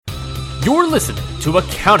You're listening to a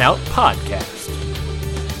Countout Podcast.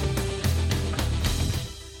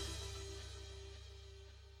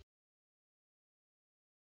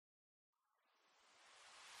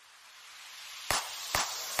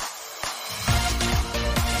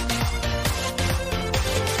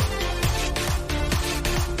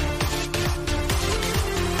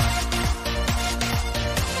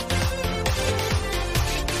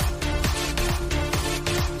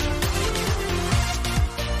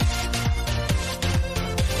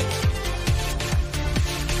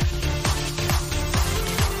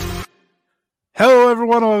 Hello,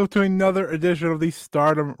 everyone. Welcome to another edition of the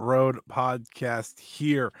Stardom Road podcast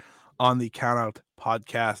here on the Countout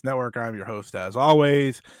Podcast Network. I'm your host, as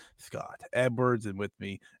always, Scott Edwards, and with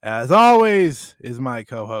me, as always, is my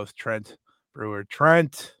co-host, Trent Brewer.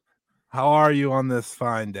 Trent, how are you on this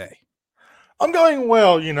fine day? I'm going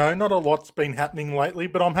well, not a lot's been happening lately,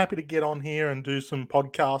 but I'm happy to get on here and do some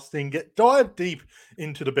podcasting, dive deep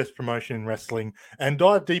into the best promotion in wrestling, and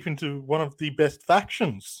dive deep into one of the best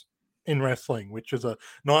factions in wrestling, which is a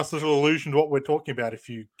nice little allusion to what we're talking about if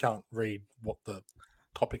you can't read what the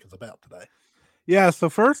topic is about today. Yeah, so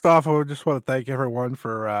first off, I just want to thank everyone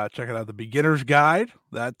for checking out the beginner's guide.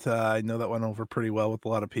 That I know that went over pretty well with a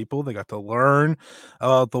lot of people. They got to learn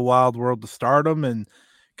about the wild world of Stardom and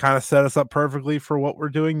kind of set us up perfectly for what we're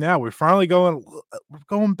doing now. We're finally going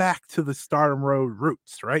back to the Stardom Road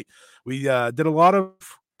roots, right? We did a lot of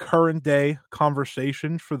current day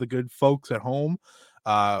conversation for the good folks at home,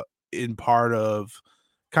 in part of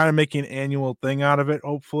kind of making an annual thing out of it.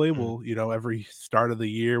 Hopefully we'll, every start of the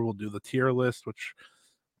year, we'll do the tier list, which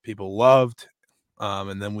people loved.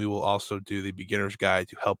 And then we will also do the beginner's guide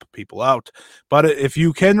to help people out. But if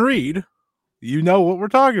you can read, you know what we're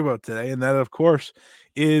talking about today. And that, of course,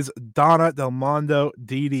 is Donna Del Mondo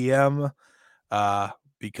DDM,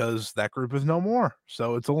 because that group is no more.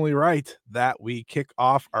 So it's only right that we kick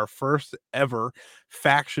off our first ever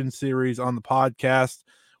faction series on the podcast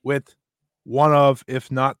with one of, if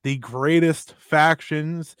not the greatest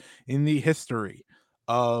factions in the history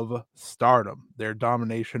of Stardom. Their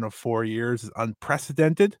domination of 4 years is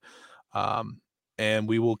unprecedented. And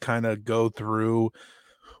we will kind of go through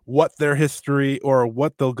what their history or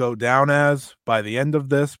what they'll go down as by the end of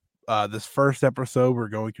this. This first episode, we're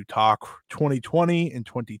going to talk 2020 and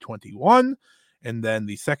 2021. And then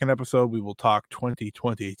the second episode, we will talk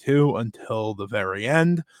 2022 until the very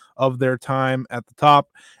end of their time at the top.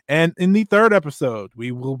 And in the third episode,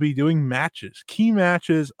 we will be doing matches, key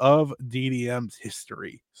matches of DDM's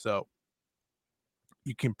history. So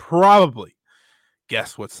you can probably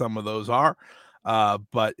guess what some of those are,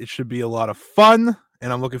 but it should be a lot of fun.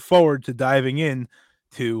 And I'm looking forward to diving in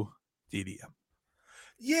to DDM.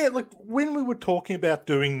 Yeah, look, when we were talking about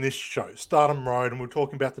doing this show, Stardom Road, and we were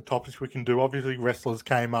talking about the topics we can do, obviously wrestlers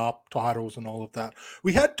came up, titles and all of that.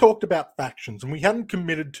 We had talked about factions, and we hadn't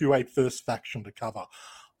committed to a first faction to cover.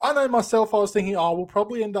 I know myself, I was thinking, we'll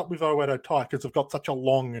probably end up with Oedo Tai because they've got such a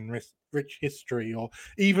long and rich history, or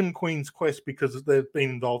even Queen's Quest because they've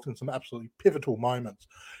been involved in some absolutely pivotal moments.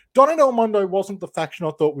 Donna Del Mondo wasn't the faction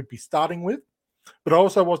I thought we'd be starting with, but I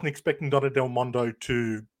also wasn't expecting Donna Del Mondo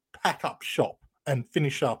to pack up shop and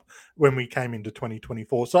finish up when we came into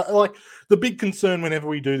 2024. So, the big concern whenever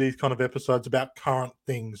we do these kind of episodes about current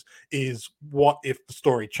things is what if the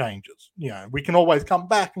story changes? We can always come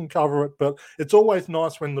back and cover it, but it's always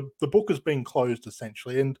nice when the book has been closed,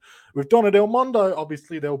 essentially. And with Donna Del Mondo,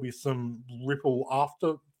 obviously there'll be some ripple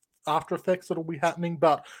after effects that'll be happening,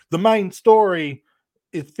 but the main story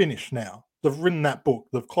is finished now. They've written that book,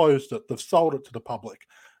 they've closed it, they've sold it to the public.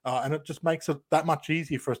 And it just makes it that much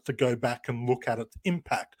easier for us to go back and look at its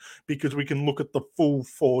impact because we can look at the full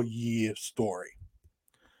 4-year story.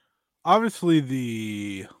 Obviously,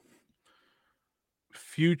 the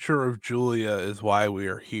future of Julia is why we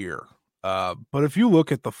are here. But if you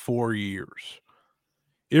look at the 4 years,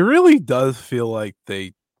 it really does feel like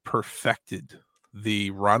they perfected the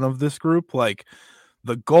run of this group. Like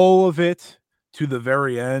the goal of it to the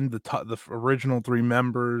very end, the original 3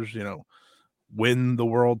 members, win the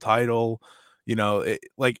world title,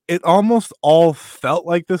 it almost all felt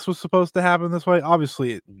like this was supposed to happen this way.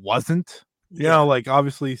 Obviously it wasn't,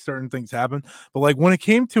 obviously certain things happen, but when it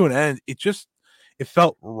came to an end, it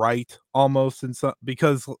felt right almost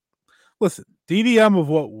because listen, DDM of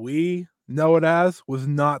what we know it as was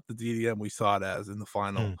not the DDM we saw it as in the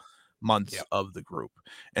final months of the group.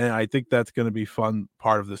 And I think that's going to be fun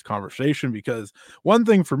part of this conversation, because one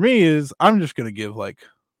thing for me is I'm just going to give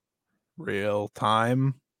real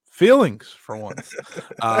time feelings for once.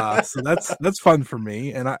 So that's fun for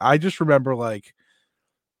me. And I just remember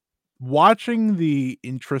watching the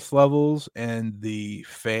interest levels and the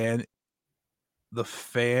fan the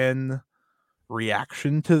fan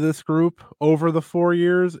reaction to this group over the 4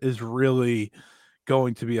 years is really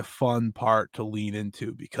going to be a fun part to lean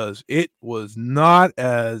into, because it was not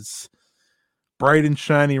as bright and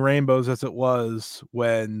shiny rainbows as it was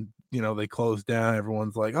when, you know, they closed down.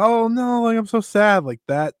 Everyone's like, oh no, like I'm so sad. Like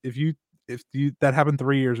that, if you that happened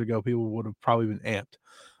 3 years ago, people would have probably been amped.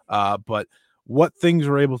 But what things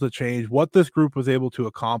were able to change, what this group was able to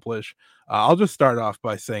accomplish. I'll just start off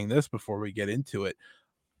by saying this before we get into it.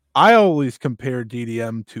 I always compare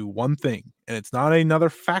DDM to one thing, and it's not another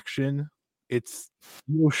faction. It's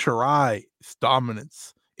Io Shirai's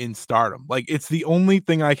dominance in Stardom. Like, it's the only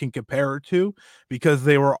thing I can compare it to, because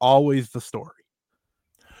they were always the story.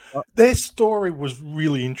 Their story was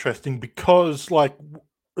really interesting because, like,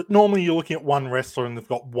 normally you're looking at one wrestler and they've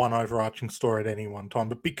got one overarching story at any one time.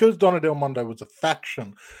 But because Donna Del Mondo was a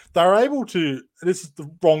faction, they were able to, this is the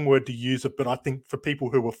wrong word to use it, but I think for people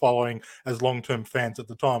who were following as long-term fans at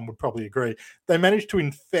the time would probably agree, they managed to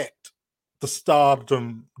infect the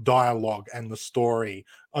Stardom dialogue and the story,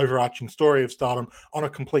 overarching story of Stardom on a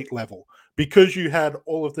complete level. Because you had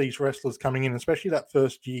all of these wrestlers coming in, especially that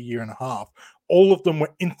first year and a half, all of them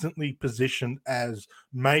were instantly positioned as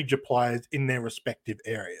major players in their respective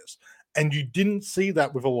areas. And you didn't see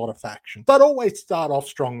that with a lot of factions. They'd always start off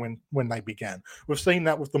strong when they began. We've seen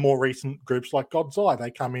that with the more recent groups like God's Eye.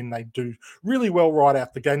 They come in, they do really well right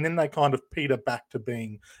out the gate, and then they kind of peter back to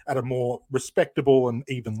being at a more respectable and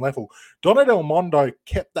even level. Donna Del Mondo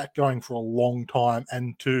kept that going for a long time,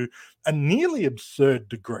 and to a nearly absurd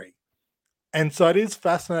degree. And so it is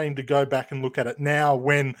fascinating to go back and look at it now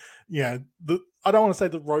when, you know, I don't want to say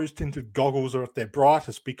the rose-tinted goggles are at their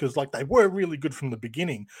brightest, because, like, they were really good from the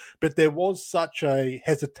beginning, but there was such a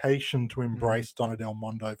hesitation to embrace Donna Del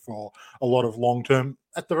Mondo for a lot of long-term,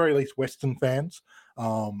 at the very least, Western fans.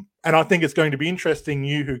 And I think it's going to be interesting,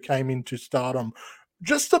 you who came into Stardom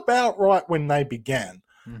just about right when they began.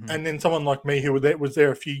 And then someone like me who was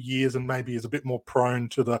there a few years and maybe is a bit more prone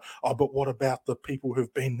to the, oh, but what about the people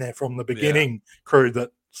who've been there from the beginning crew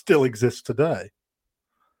that still exists today?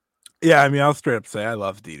 Yeah, I mean, I'll straight up say I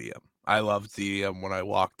love DDM. I loved DDM when I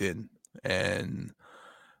walked in, and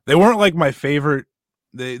they weren't like my favorite.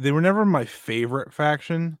 They were never my favorite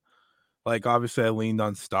faction. Like, obviously I leaned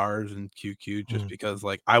on Stars and QQ just because,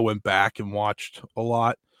 like, I went back and watched a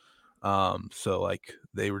lot. So, like,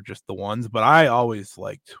 they were just the ones, but I always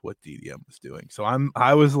liked what DDM was doing. So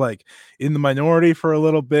I was like in the minority for a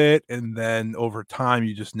little bit, and then over time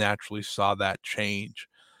you just naturally saw that change.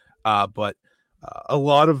 But a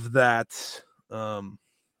lot of that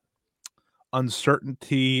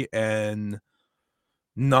uncertainty and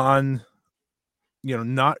not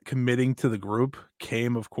committing to the group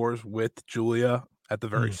came, of course, with Julia at the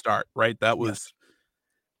very start, right? That was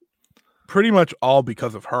pretty much all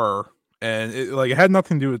because of her. And it had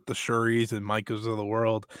nothing to do with the Shuris and Micahs of the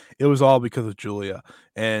world. It was all because of Julia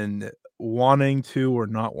and wanting to or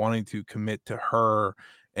not wanting to commit to her,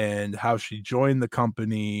 and how she joined the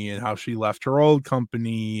company and how she left her old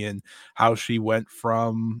company and how she went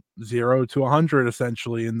from 0 to 100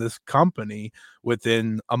 essentially in this company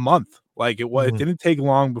within a month. Like, it didn't take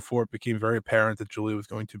long before it became very apparent that Julia was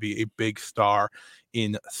going to be a big star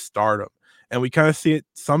in Stardom. And we kind of see it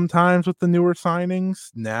sometimes with the newer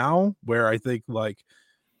signings now, where I think, like,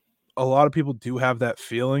 a lot of people do have that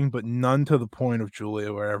feeling, but none to the point of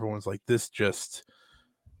Julia, where everyone's like, this just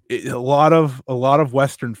a lot of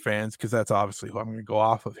Western fans, because that's obviously who I'm going to go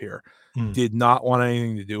off of here, did not want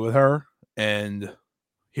anything to do with her. And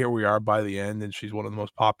here we are by the end, and she's one of the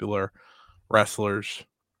most popular wrestlers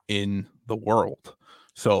in the world.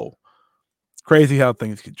 So it's crazy how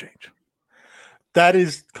things can change. That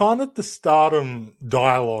is kind of the Stardom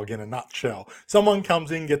dialogue in a nutshell. Someone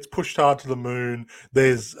comes in, gets pushed hard to the moon.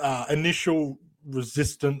 There's initial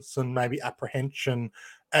resistance and maybe apprehension,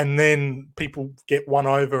 and then people get won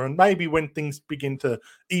over. And maybe when things begin to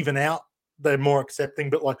even out, they're more accepting.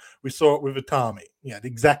 But like we saw it with Utami, the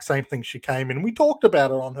exact same thing. She came in. We talked about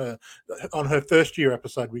it on her first year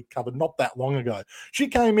episode we covered not that long ago. She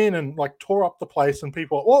came in and like tore up the place, and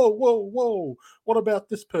people, whoa, what about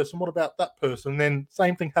this person? What about that person? And then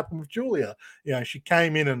same thing happened with Julia. She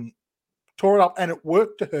came in and tore it up, and it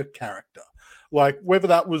worked to her character. Like, whether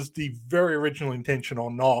that was the very original intention or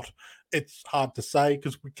not, it's hard to say,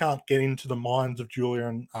 because we can't get into the minds of Julia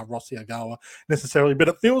and Rossi Agawa necessarily, but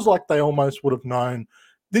it feels like they almost would have known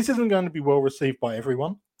this isn't going to be well received by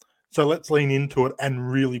everyone, so let's lean into it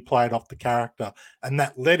and really play it off the character. And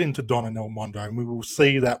that led into Donna Del Mondo, and we will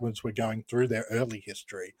see that once we're going through their early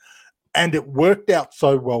history. And it worked out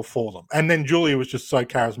so well for them. And then Julia was just so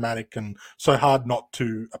charismatic and so hard not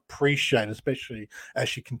to appreciate, especially as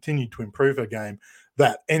she continued to improve her game,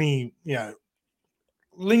 that any,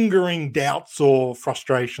 lingering doubts or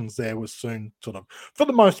frustrations there was soon sort of, for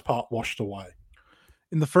the most part, washed away.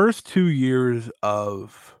 In the first 2 years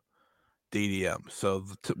of DDM, so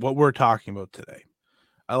what we're talking about today,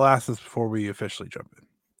 I'll ask this before we officially jump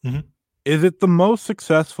in. Mm-hmm. Is it the most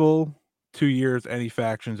successful 2 years any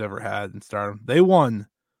faction's ever had in Stardom? They won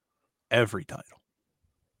every title.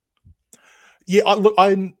 Yeah, look,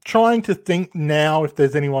 I'm trying to think now if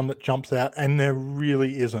there's anyone that jumps out, and there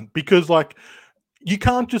really isn't. Because, you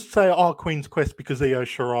can't just say, Queen's Quest because Io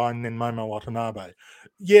Shirai and then Momo Watanabe.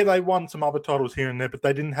 Yeah, they won some other titles here and there, but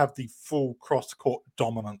they didn't have the full cross-court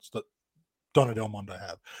dominance that Donna Del Mondo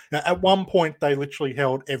have. Now, at one point, they literally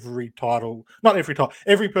held every title, not every title,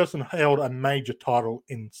 every person held a major title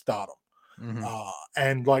in Stardom. Mm-hmm.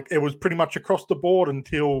 And it was pretty much across the board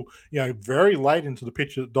until, very late into the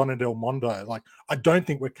picture, Donna Del Mondo. I don't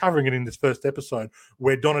think we're covering it in this first episode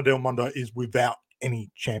where Donna Del Mondo is without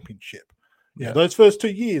any championship. Yeah, those first 2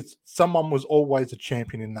 years, someone was always a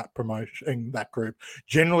champion in that promotion, in that group.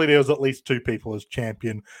 Generally, there was at least 2 people as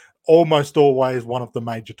champion. Almost always one of the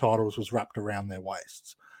major titles was wrapped around their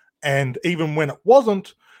waists. And even when it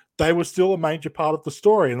wasn't, they were still a major part of the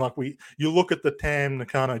story. And you look at the Tam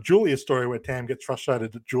Nakano Julia story where Tam gets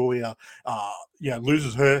frustrated that Julia,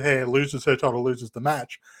 loses her hair, loses her title, loses the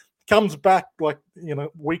match, comes back a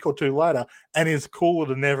week or 2 later and is cooler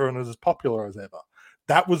than ever and is as popular as ever.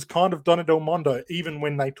 That was kind of Donna Del Mondo. Even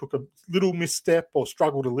when they took a little misstep or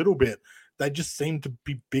struggled a little bit, they just seemed to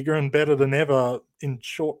be bigger and better than ever in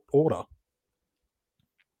short order.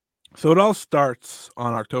 So it all starts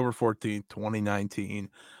on October 14th, 2019,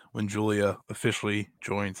 when Julia officially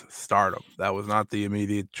joins Stardom. That was not the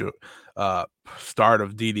immediate start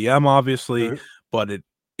of DDM, obviously, but it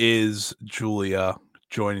is Julia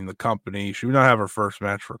joining the company. She would not have her first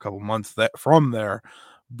match for a couple months from there,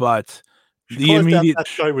 but the immediate that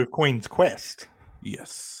show with Queen's Quest.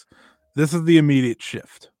 Yes. This is the immediate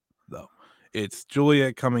shift, though. It's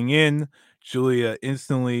Julia coming in, Julia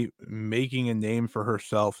instantly making a name for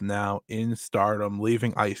herself now in Stardom,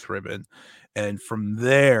 leaving Ice Ribbon. And from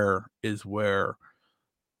there is where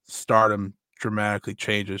Stardom dramatically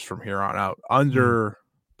changes from here on out under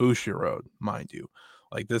Bushiroad, mind you.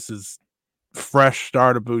 This is fresh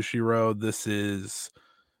start of Bushiroad. This is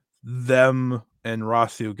them and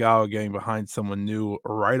Rossi Ogawa getting behind someone new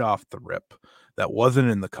right off the rip that wasn't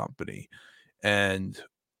in the company. And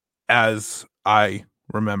as I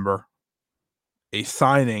remember, a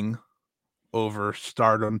signing over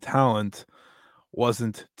Stardom talent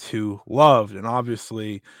wasn't too loved. And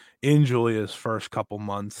obviously, in Julia's first couple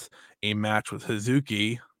months, a match with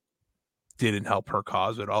Hazuki didn't help her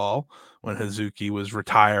cause at all. When Hazuki was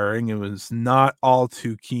retiring, it was not all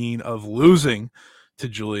too keen of losing to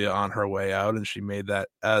Julia on her way out, and she made that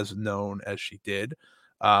as known as she did.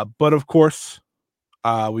 But of course,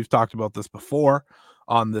 we've talked about this before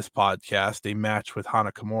on this podcast. A match with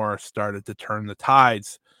Hana Kimura started to turn the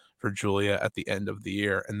tides for Julia at the end of the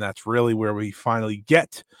year, and that's really where we finally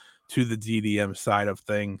get to the DDM side of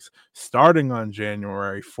things, starting on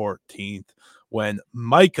January 14th, when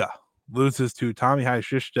Maika loses to Tommy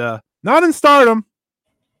Hayashishita, not in Stardom,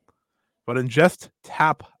 but in just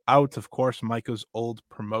Tap Out, of course, Maika's old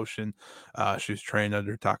promotion. She was trained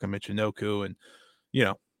under Taka Michinoku, and,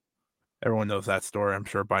 everyone knows that story, I'm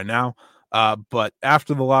sure, by now. But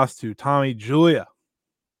after the loss to Tommy, Julia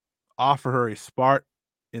offered her a spot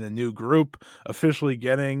in a new group, officially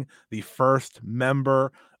getting the first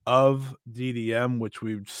member of DDM, which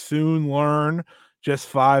we would soon learn just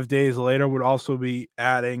 5 days later would also be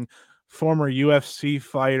adding former UFC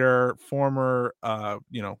fighter, former,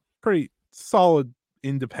 pretty solid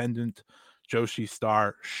independent Joshi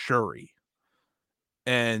star Shuri.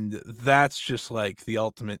 And that's just the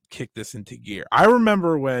ultimate kick this into gear. I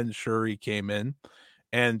remember when Shuri came in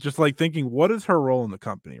and just thinking, what is her role in the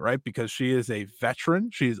company, right? Because she is a veteran.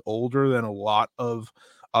 She's older than a lot of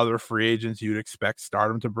other free agents you'd expect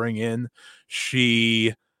Stardom to bring in.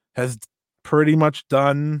 She has pretty much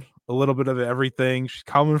done a little bit of everything. She's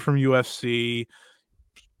coming from UFC.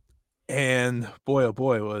 And boy, oh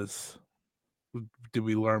boy, did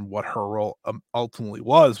we learn what her role ultimately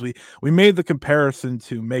was. We made the comparison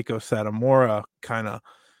to Mako Satomura kind of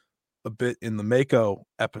a bit in the Mako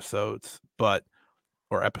episodes,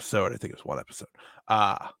 or episode, I think it was one episode.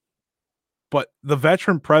 But the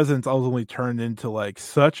veteran presence ultimately turned into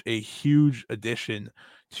such a huge addition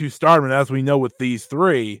to Stardom. And as we know with these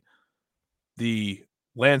three, the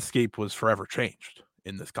landscape was forever changed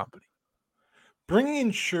in this company. bringing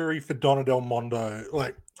in Shuri for Donna Del Mondo,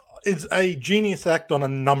 like, is a genius act on a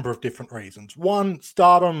number of different reasons. One,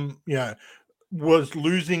 Stardom, was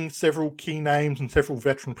losing several key names and several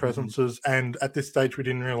veteran presences, and at this stage we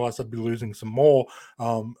didn't realize they'd be losing some more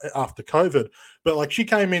after COVID. But like, she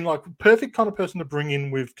came in like perfect kind of person to bring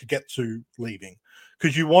in with Kagetsu leaving,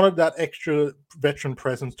 because you wanted that extra veteran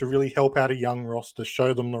presence to really help out a young roster,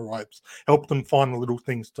 show them the ropes, help them find the little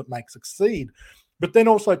things to make succeed. But then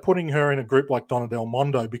also putting her in a group like Donna Del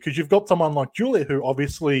Mondo, because you've got someone like Julia, who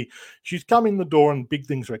obviously she's come in the door and big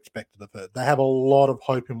things are expected of her. They have a lot of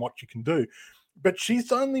hope in what she can do. But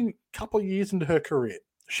she's only a couple of years into her career.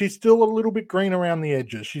 She's still a little bit green around the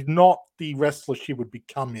edges. She's not the wrestler she would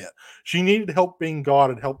become yet. She needed help being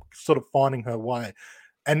guided, help sort of finding her way.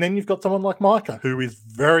 And then you've got someone like Micah, who is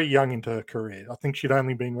very young into her career. I think she'd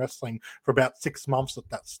only been wrestling for about 6 months at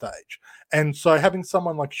that stage. And so having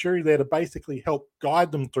someone like Shuri there to basically help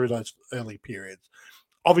guide them through those early periods.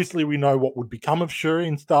 Obviously, we know what would become of Shuri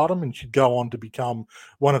in Stardom, and she'd go on to become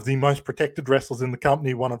one of the most protected wrestlers in the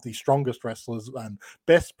company, one of the strongest wrestlers and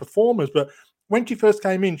best performers. But when she first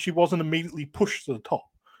came in, she wasn't immediately pushed to the top.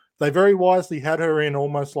 They very wisely had her in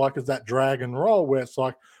almost like as that dragon role, where it's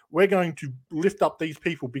like, we're going to lift up these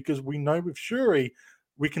people because we know with Shuri,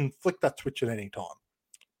 we can flick that switch at any time.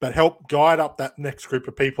 But help guide up that next group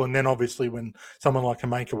of people. And then obviously when someone like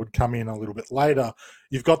Hameka would come in a little bit later,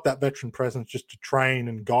 you've got that veteran presence just to train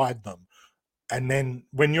and guide them. And then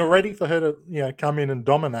when you're ready for her to, come in and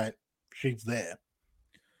dominate, she's there.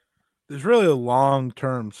 There's really a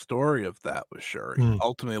long-term story of that with Shuri.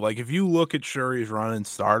 Ultimately, like if you look at Shuri's run in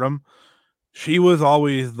Stardom, she was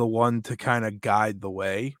always the one to kind of guide the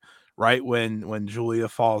way, right? When Julia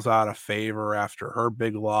falls out of favor after her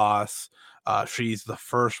big loss, she's the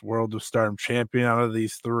first World of Stardom champion out of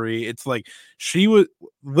these three. It's like she was,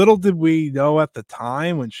 little did we know at the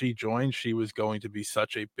time when she joined, she was going to be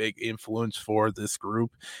such a big influence for this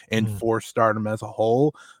group and for Stardom as a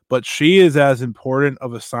whole. But she is as important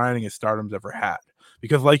of a signing as Stardom's ever had,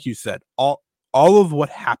 because like you said, all of what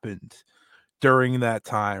happened during that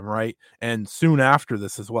time, right? And soon after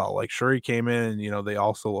this as well. Like Shuri came in, and they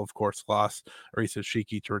also, of course, lost Arisa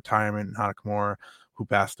Shiki to retirement and Hanakamura, who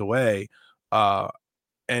passed away.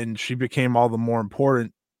 And she became all the more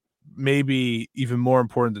important, maybe even more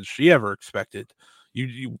important than she ever expected.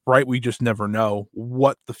 You right? We just never know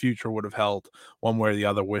what the future would have held one way or the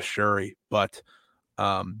other with Shuri. But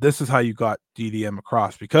this is how you got DDM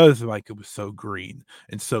across, because Micah was so green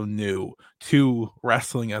and so new to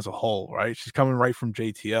wrestling as a whole, right? She's coming right from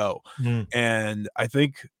JTO. And I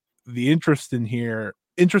think the interesting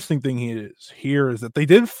thing here is that they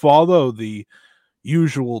did follow the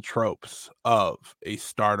usual tropes of a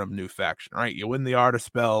Stardom new faction, right? You win the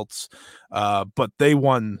artist belts, but they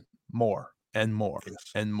won more and more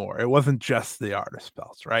and more. It wasn't just the artist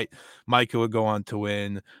belts, right? Micah would go on to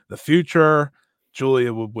win the Future.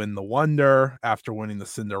 Julia would win the Wonder after winning the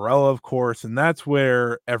Cinderella, of course. And that's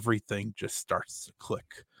where everything just starts to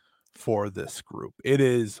click for this group. It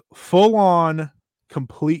is full on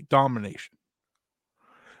complete domination.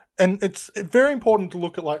 And it's very important to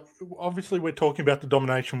look at, like, obviously we're talking about the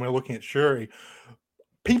domination, we're looking at Shuri.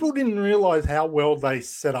 People didn't realize how well they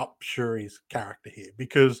set up Shuri's character here,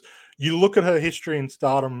 because you look at her history in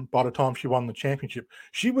Stardom. By the time she won the championship,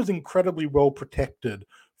 she was incredibly well protected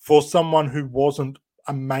for someone who wasn't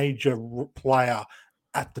a major player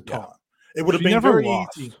at the time. It would have been very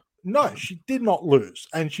easy. No, she did not lose.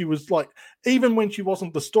 And she was like, even when she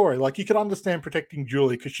wasn't the story, like, you could understand protecting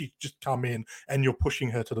Julia because she'd just come in and you're pushing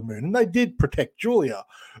her to the moon. And they did protect Julia,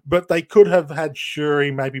 but they could have had Shuri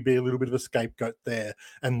maybe be a little bit of a scapegoat there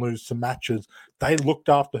and lose some matches. They looked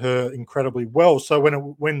after her incredibly well. So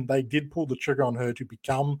when they did pull the trigger on her to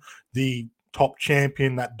become the top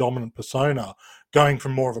champion, that dominant persona, going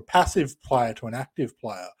from more of a passive player to an active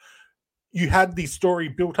player, you had the story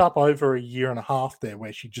built up over a year and a half there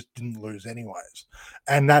where she just didn't lose anyways.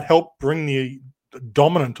 And that helped bring the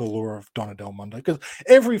dominant allure of Donna Del Mondo, because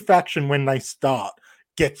every faction, when they start,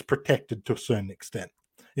 gets protected to a certain extent.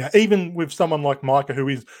 Even with someone like Micah, who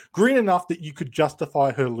is green enough that you could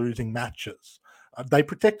justify her losing matches, they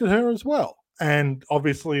protected her as well. And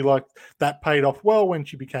obviously, like, that paid off well when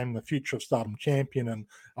she became the Future of Stardom champion, and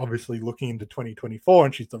obviously looking into 2024,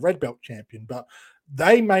 and she's the Red Belt champion. But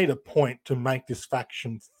they made a point to make this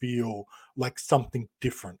faction feel like something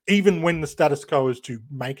different. Even when the status quo is to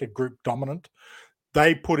make a group dominant,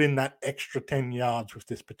 they put in that extra 10 yards with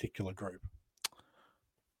this particular group.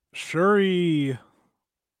 Shuri,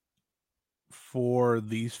 for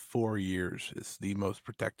these 4 years, is the most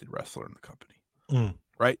protected wrestler in the company.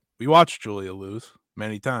 Right? We watched Julia lose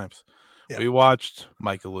many times. Yeah. We watched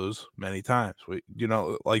Micah lose many times. We,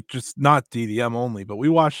 like just not DDM only, but we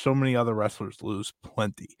watched so many other wrestlers lose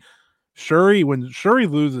plenty. When Shuri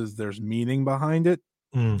loses, there's meaning behind it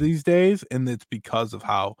these days, and it's because of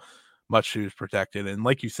how much she was protected. And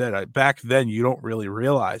like you said, back then you don't really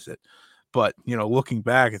realize it, but looking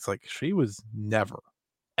back, it's like she was never,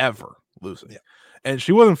 ever losing. Yeah. And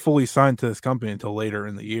she wasn't fully signed to this company until later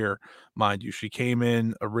in the year, mind you. She came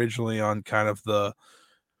in originally on kind of the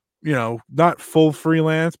not full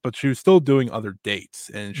freelance, but she was still doing other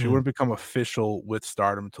dates, and she wouldn't become official with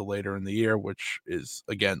Stardom until later in the year, which is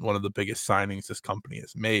again one of the biggest signings this company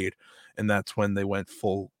has made. And that's when they went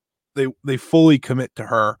full. They fully commit to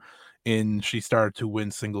her, and she started to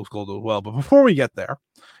win singles gold as well. But before we get there,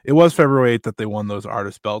 it was February 8th that they won those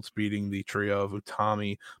artist belts, beating the trio of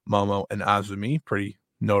Utami, Momo, and Azumi. Pretty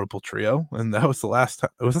notable trio, and that was the last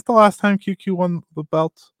time. Was it the last time QQ won the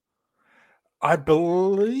belts? I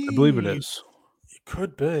believe it is. It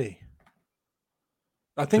could be.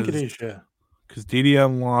 I think it is, yeah. Because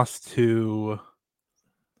DDM lost to...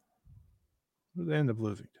 Who did they end up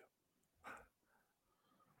losing to?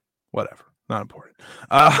 Whatever. Not important.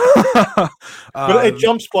 But it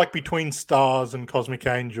jumps like between Stars and Cosmic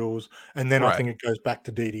Angels, and then I Right. think it goes back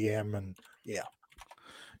to DDM, and yeah.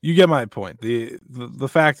 You get my point. The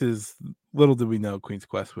fact is, little did we know Queen's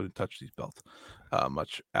Quest would have touched these belts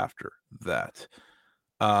much after that.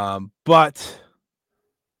 But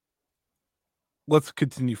let's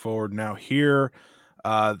continue forward now here.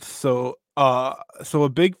 So a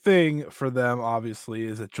big thing for them, obviously,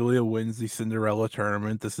 is that Julia wins the Cinderella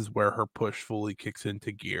tournament. This is where her push fully kicks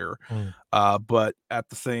into gear. But at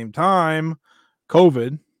the same time,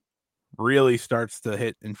 COVID really starts to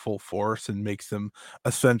hit in full force and makes them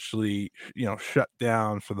essentially, shut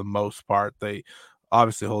down for the most part. They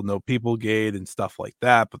obviously hold no people gate and stuff like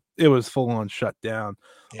that, but it was full on shut down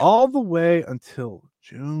all the way until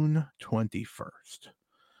June 21st,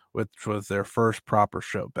 which was their first proper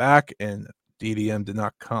show back, and DDM did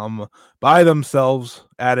not come by themselves,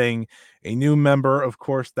 adding a new member, of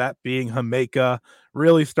course, that being Jamaica,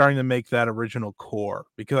 really starting to make that original core.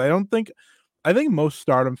 Because I think most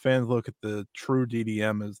Stardom fans look at the true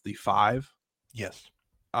DDM as the 5. Yes.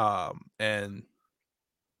 And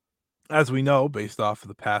as we know, based off of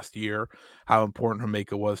the past year, how important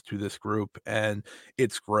Jamaica was to this group and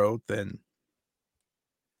its growth. And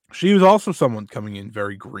she was also someone coming in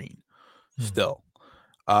very green still.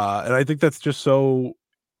 And I think that's just so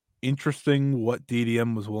interesting what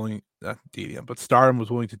DDM was willing, not DDM, but Stardom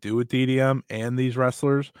was willing to do with DDM and these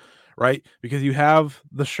wrestlers, right? Because you have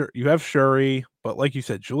Shuri, but like you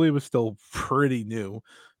said, Julia was still pretty new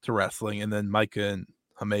to wrestling, and then Micah and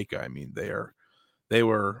Jamaica. I mean, they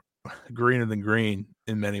were greener than green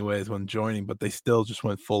in many ways when joining, but they still just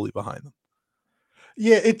went fully behind them.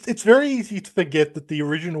 Yeah, it's very easy to forget that the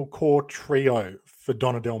original core trio for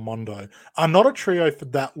Donna Del Mondo are not a trio for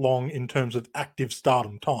that long in terms of active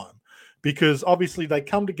Stardom time, because obviously they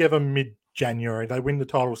come together mid-January, they win the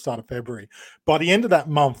title start of February. By the end of that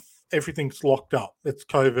month, everything's locked up. It's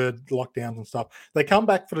COVID, lockdowns and stuff. They come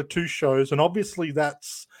back for the 2 shows, and obviously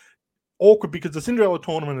that's awkward because the Cinderella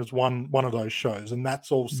tournament is one of those shows, and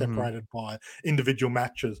that's all separated by individual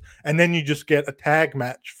matches. And then you just get a tag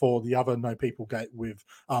match for the other No People Gate with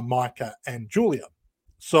Micah and Julia.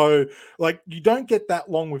 So, like, you don't get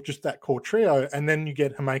that long with just that core trio, and then you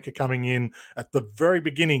get Jamaica coming in at the very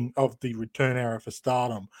beginning of the return era for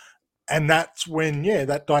Stardom. And that's when,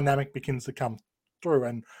 that dynamic begins to come through.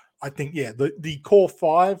 And I think, the core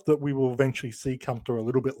 5 that we will eventually see come through a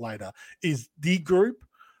little bit later is the group.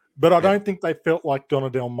 But I don't think they felt like Donna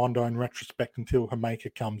Del Mondo in retrospect until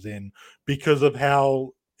Jamaica comes in, because of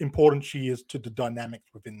how important she is to the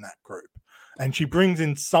dynamics within that group. And she brings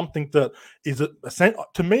in something that is,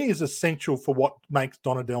 to me, is essential for what makes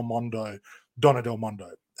Donna Del Mondo.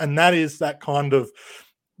 And that is that kind of,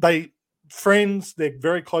 they're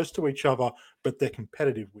very close to each other, but they're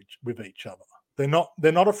competitive with each other. They're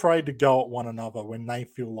not afraid to go at one another when they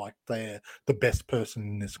feel like they're the best person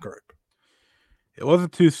in this group. It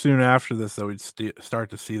wasn't too soon after this that we'd start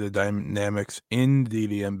to see the dynamics in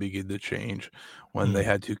DDM begin to change when they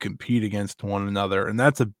had to compete against one another. And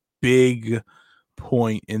that's a big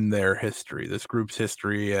point in their history, this group's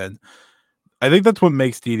history. And I think that's what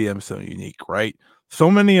makes DDM so unique, right?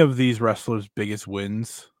 So many of these wrestlers' biggest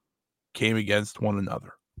wins came against one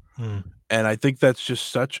another. And I think that's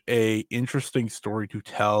just such a interesting story to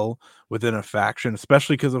tell within a faction,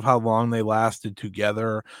 especially because of how long they lasted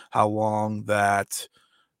together, how long that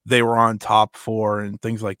they were on top for, and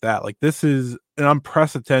things like that. Like, this is an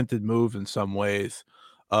unprecedented move in some ways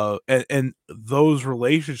And those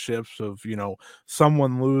relationships of, you know,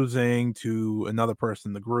 someone losing to another person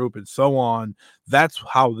in the group and so on, that's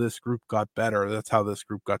how this group got better. That's how this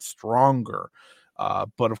group got stronger.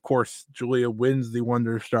 But of course, Julia wins the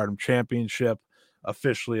Wonder Stardom Championship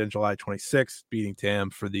officially on July 26th, beating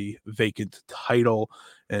Tam for the vacant title.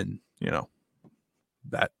 And, you know,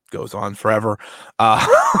 that goes on forever.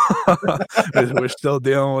 We're still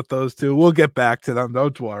dealing with those two. We'll get back to them.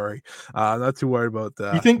 Don't worry. Not too worried about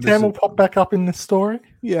that. You think Tam will pop back up in this story?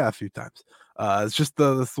 Yeah, a few times. It's just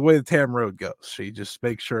the way the Tam Road goes. She just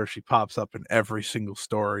makes sure she pops up in every single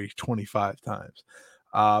story 25 times.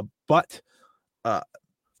 But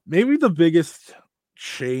maybe the biggest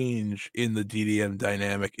change in the DDM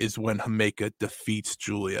dynamic is when Jamaica defeats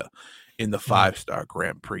Julia in the 5-star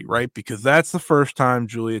Grand Prix, right? Because that's the first time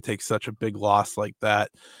Julia takes such a big loss like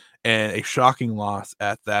that, and a shocking loss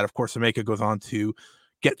at that. Of course, Jamaica goes on to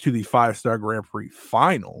get to the 5-star Grand Prix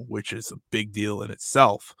final, which is a big deal in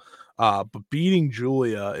itself. But beating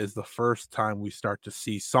Julia is the first time we start to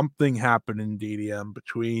see something happen in DDM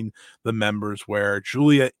between the members where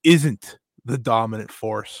Julia isn't the dominant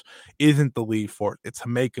force, isn't the lead force. It's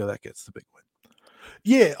Jamaica that gets the big win.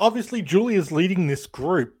 Yeah, obviously Julia's leading this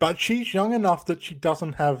group, but she's young enough that she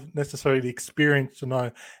doesn't have necessarily the experience to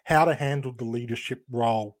know how to handle the leadership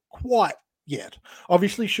role quite yet.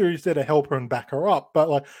 Obviously, she's there to help her and back her up, but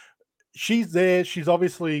like she's there. She's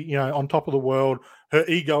obviously, you know, on top of the world. Her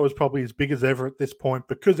ego is probably as big as ever at this point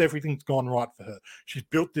because everything's gone right for her. She's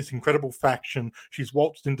built this incredible faction. She's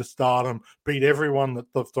waltzed into Stardom, beat everyone that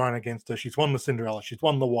they've thrown against her. She's won the Cinderella. She's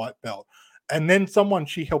won the white belt. And then someone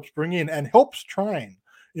she helps bring in and helps train.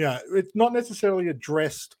 You know, it's not necessarily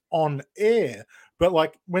addressed on air, but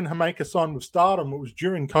like when Jamaica signed with Stardom, it was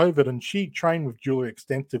during COVID and she trained with Julia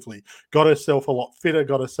extensively, got herself a lot fitter,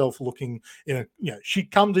 got herself looking in a, you know, she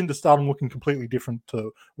comes into Stardom looking completely different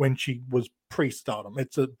to when she was pre-Stardom.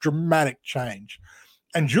 It's a dramatic change.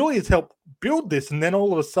 And Julia's helped build this. And then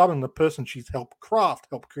all of a sudden, the person she's helped craft,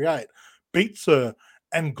 helped create, beats her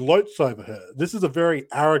and gloats over her. This is a very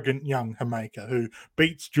arrogant young Jamaica who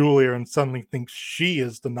beats Julia and suddenly thinks she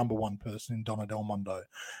is the number one person in Donna Del Mondo.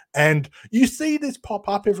 And you see this pop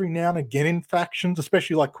up every now and again in factions,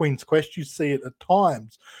 especially like Queen's Quest. You see it at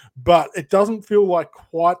times, but it doesn't feel like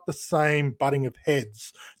quite the same butting of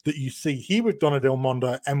heads that you see here with Donna Del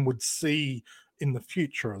Mondo and would see in the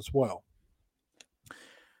future as well.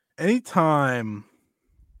 Anytime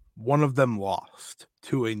one of them lost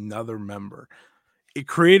to another member, it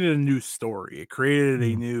created a new story. It created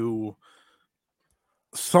a new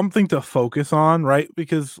something to focus on, right?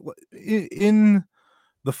 Because in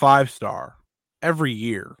the 5-star, every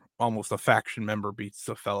year, almost a faction member beats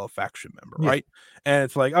a fellow faction member, right? And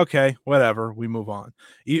it's like, okay, whatever, we move on,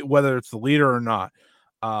 whether it's the leader or not.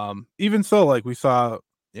 Even so, like we saw,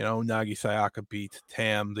 you know, Nagi Sayaka beat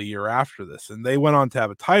Tam the year after this, and they went on to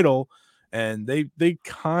have a title, and they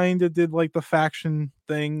kind of did like the faction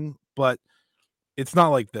thing, but it's not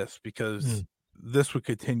like this because this would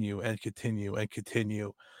continue and continue and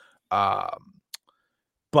continue.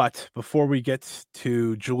 But before we get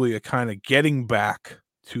to Julia kind of getting back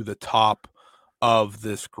to the top of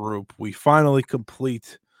this group, we finally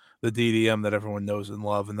complete the DDM that everyone knows and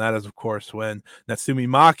love. And that is, of course, when Natsumi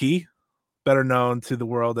Maki, better known to the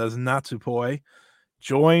world as Natsupoi,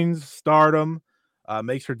 joins Stardom,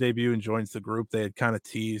 makes her debut and joins the group. They had kind of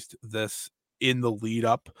teased this in the lead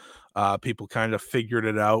up. People kind of figured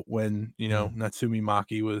it out when, you know, Natsumi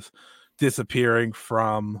Maki was disappearing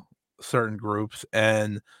from certain groups.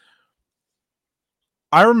 And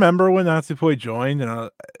I remember when Natsupoi joined,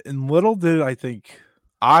 and little did I think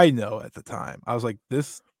I know at the time, I was like,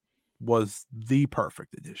 this was the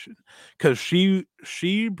perfect addition because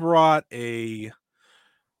she brought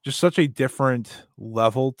just such a different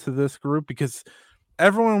level to this group because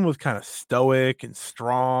everyone was kind of stoic and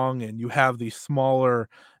strong, and you have the smaller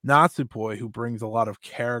Natsupoi who brings a lot of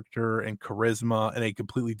character and charisma and a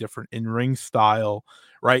completely different in-ring style,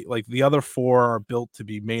 right? Like the other four are built to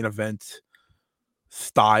be main event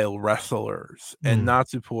style wrestlers, and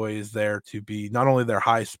Natsupoi is there to be not only their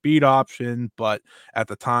high speed option, but at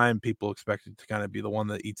the time people expected to kind of be the one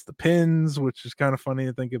that eats the pins, which is kind of funny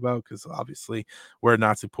to think about because obviously where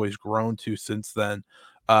Natsupoi's grown to since then.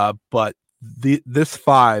 But this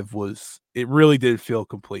 5 it really did feel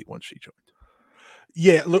complete when she joined.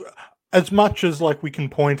 Yeah, look, as much as like we can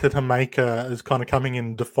point at Jamaica as kind of coming in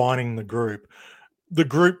and defining the group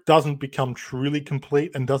doesn't become truly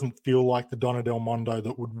complete and doesn't feel like the Donna Del Mondo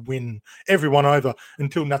that would win everyone over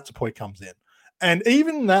until Natsupoi comes in. And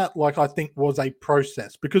even that, like, I think was a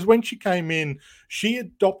process, because when she came in, she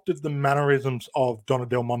adopted the mannerisms of Donna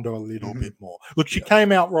Del Mondo a little bit more. Look, she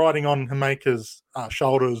came out riding on Jamaica's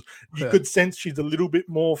shoulders. You could sense she's a little bit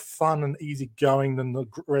more fun and easygoing than the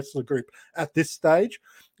rest of the group at this stage.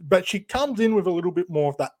 But she comes in with a little bit more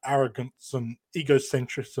of that arrogance and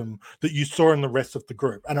egocentrism that you saw in the rest of the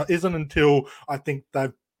group. And it isn't until I think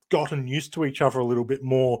they've gotten used to each other a little bit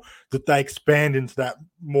more that they expand into that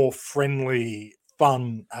more friendly,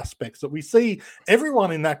 fun aspects that we see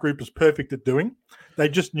everyone in that group is perfect at doing. They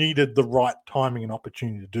just needed the right timing and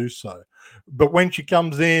opportunity to do so. But when she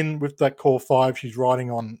comes in with that core five, she's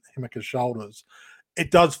riding on Himeka's shoulders.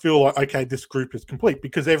 It does feel like, okay, this group is complete,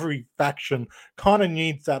 because every faction kind of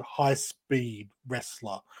needs that high speed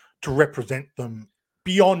wrestler to represent them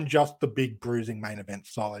beyond just the big bruising main event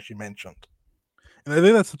style, as you mentioned. And I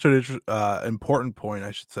think that's such an important point,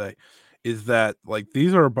 I should say, is that like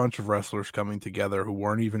these are a bunch of wrestlers coming together who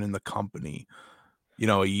weren't even in the company,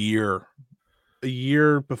 a year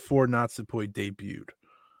before Natsupoi debuted.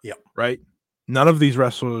 Yeah. Right. None of these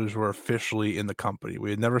wrestlers were officially in the company.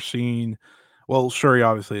 We had never seen, well, Shuri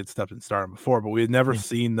obviously had stepped in Stardom before, but we had never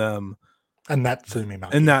seen them. And Natsumi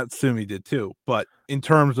Monkey. And Natsumi did too. But in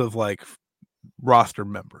terms of like roster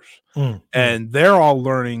members, and they're all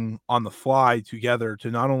learning on the fly together to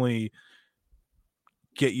not only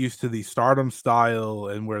get used to the Stardom style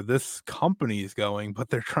and where this company is going, but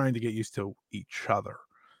they're trying to get used to each other.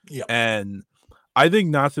 Yeah. And I think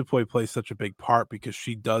Natsupoi plays such a big part because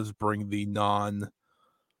she does bring the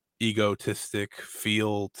non-egotistic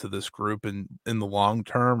feel to this group in the long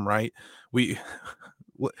term, right?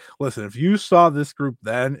 Listen, if you saw this group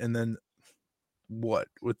then and then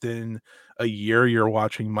within a year you're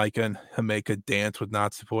watching Micah and Himeka dance with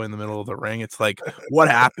Natsupoi in the middle of the ring, it's like, what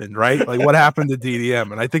happened, right? Like, what happened to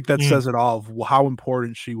DDM? And I think that says it all of how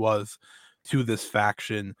important she was to this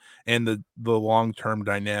faction and the long-term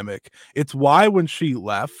dynamic. It's why when she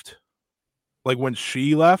left,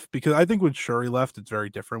 because I think when Shuri left, it's very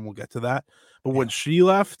different. We'll get to that. But when she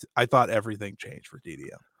left, I thought everything changed for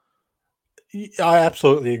DDM. I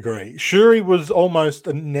absolutely agree. Shuri was almost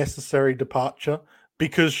a necessary departure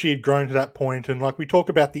because she had grown to that point. And like we talk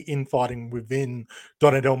about the infighting within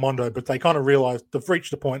Donna Del Mondo, but they kind of realized they've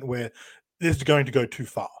reached a point where this is going to go too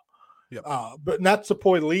far. Yep. But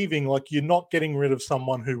Natsupoi leaving, like, you're not getting rid of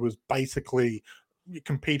someone who was basically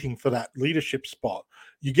competing for that leadership spot.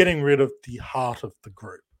 You're getting rid of the heart of the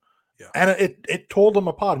group. Yeah. And it tore them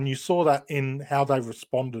apart, and you saw that in how they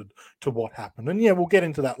responded to what happened. And yeah, we'll get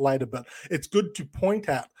into that later, but it's good to point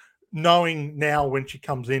out, knowing now when she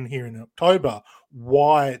comes in here in October,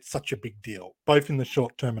 why it's such a big deal, both in the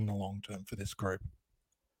short term and the long term for this group.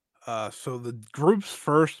 So the group's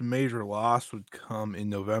first major loss would come in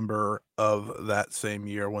November of that same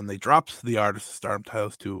year when they dropped the Artist of Stardom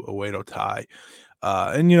titles to Oedo Tai.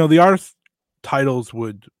 And the Artist titles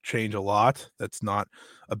would change a lot. That's not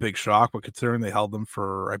a big shock, but considering they held them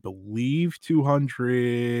for, I believe,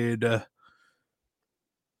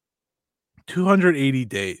 280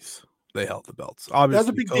 days, they held the belts. Obviously, that's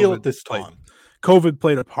a big deal at this time. COVID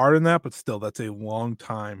played a part in that, but still, that's a long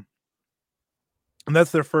time. And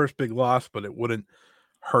that's their first big loss, but it wouldn't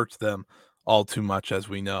hurt them all too much, as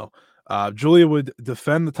we know. Julia would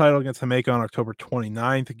defend the title against Himeka on October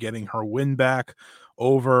 29th, getting her win back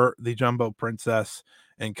over the Jumbo Princess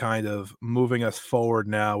and kind of moving us forward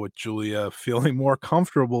now with Julia feeling more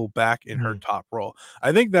comfortable back in her top role.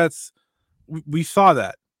 I think we saw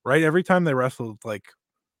that, right? Every time they wrestled, like,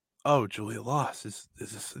 oh, Julia lost. Is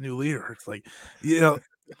this a new leader? It's like,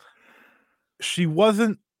 she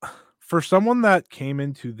wasn't, for someone that came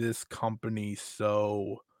into this company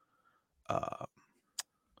so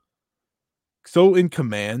in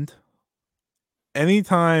command,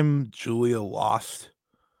 anytime Julia lost,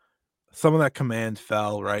 some of that command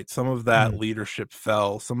fell, right? Some of that leadership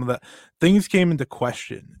fell. Some of that things came into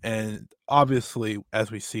question. And obviously,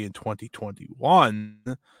 as we see in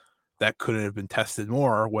 2021, that couldn't have been tested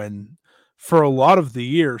more when for a lot of the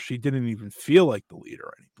year, she didn't even feel like the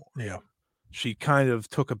leader anymore. Yeah. She kind of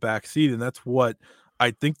took a back seat, and that's what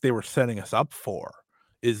I think they were setting us up for,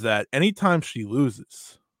 is that anytime she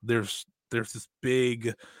loses, there's this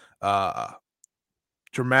big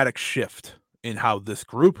dramatic shift in how this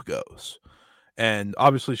group goes. And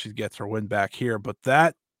obviously she gets her win back here, but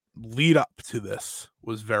that lead up to this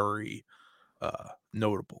was very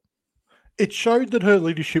notable. It showed that her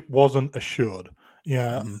leadership wasn't assured.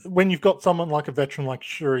 Yeah, Mhm. when you've got someone like a veteran like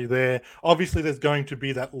Shuri there, obviously there's going to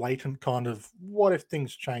be that latent kind of what if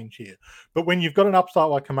things change here. But when you've got an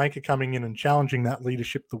upstart like Kameka coming in and challenging that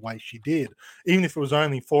leadership the way she did, even if it was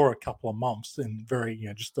only for a couple of months and very,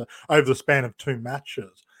 just over the span of 2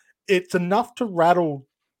 matches, it's enough to rattle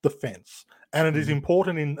the fence. And it is Mhm.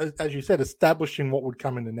 important in, as you said, establishing what would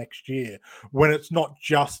come in the next year when it's not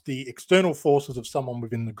just the external forces of someone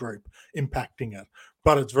within the group impacting it,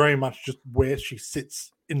 but it's very much just where she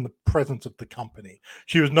sits in the presence of the company.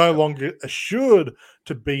 She was no longer assured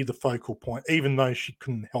to be the focal point, even though she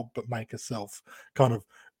couldn't help but make herself kind of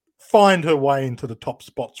find her way into the top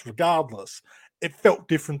spots regardless. It felt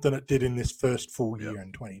different than it did in this first full Yep. year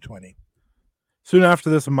in 2020. Soon after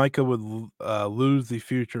this, Micah would lose the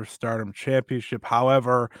Future Stardom Championship.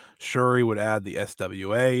 However, Shuri would add the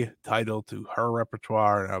SWA title to her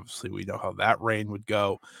repertoire, and obviously we know how that reign would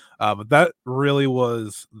go. But that really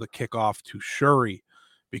was the kickoff to Shuri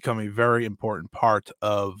becoming a very important part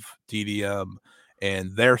of DDM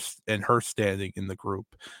and her standing in the group.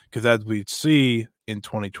 Because as we'd see in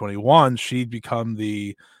 2021, she'd become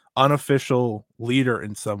the unofficial leader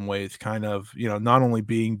in some ways, kind of, not only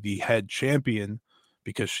being the head champion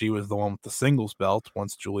because she was the one with the singles belt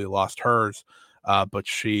once Julia lost hers, but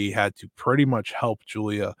she had to pretty much help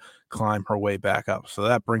Julia climb her way back up. So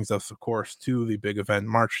that brings us, of course, to the big event,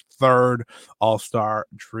 March 3rd, All-Star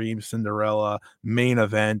Dream Cinderella main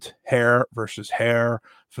event, hair versus hair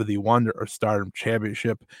for the Wonder of Stardom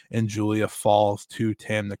Championship, and Julia falls to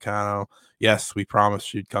Tam Nakano. Yes, we promised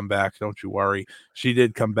she'd come back. Don't you worry. She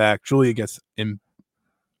did come back. Julia gets in.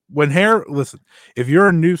 Listen, if you're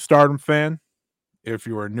a new Stardom fan, if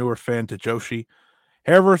you were a newer fan to Joshi,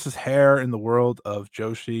 hair versus hair in the world of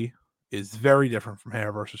Joshi is very different from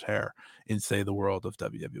hair versus hair in, say, the world of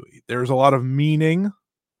WWE. There's a lot of meaning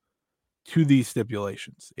to these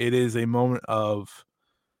stipulations. It is a moment of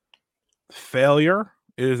failure.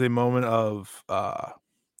 It is a moment of kind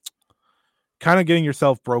of getting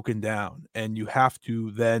yourself broken down, and you have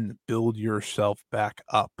to then build yourself back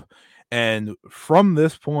up. And from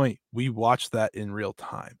this point, we watch that in real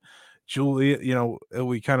time. Julia,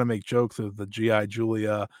 we kind of make jokes of the GI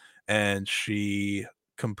Julia, and she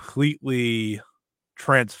completely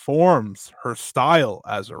transforms her style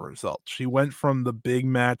as a result. She went from the big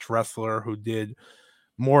match wrestler who did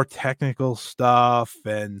more technical stuff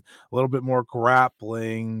and a little bit more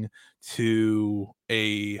grappling to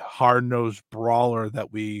a hard-nosed brawler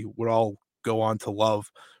that we would all go on to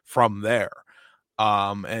love from there.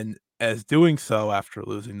 And as doing so after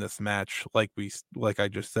losing this match, like I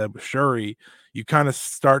just said with Shuri, you kind of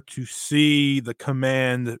start to see the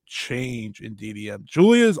command change in DDM.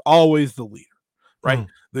 Julia is always the leader, right?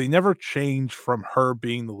 They never change from her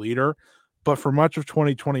being the leader, but for much of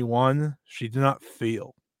 2021, she did not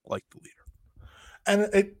feel like the leader.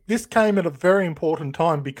 And this came at a very important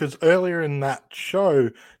time because earlier in that show,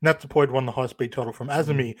 Natsupoi won the high-speed title from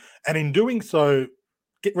Azumi, and in doing so,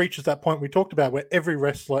 it reaches that point we talked about where every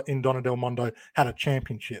wrestler in Donna Del Mondo had a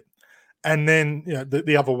championship. And then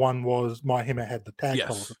the other one was Mahima had the tag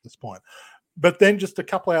titles at this point. But then just a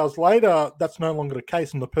couple hours later, that's no longer the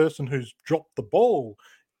case. And the person who's dropped the ball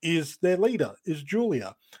is their leader, is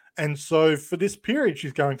Julia. And so for this period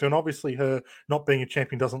she's going through, and obviously her not being a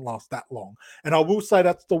champion doesn't last that long. And I will say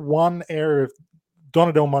that's the one area of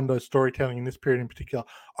Donna Del Mondo's storytelling in this period in particular,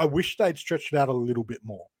 I wish they'd stretched it out a little bit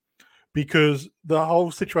more. Because the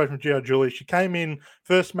whole situation with G.I. Julie, she came in,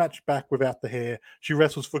 first match back without the hair. She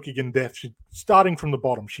wrestles Fukigen Death. She's starting from the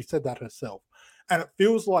bottom. She said that herself. And it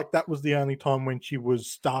feels like that was the only time when she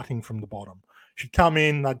was starting from the bottom. She'd come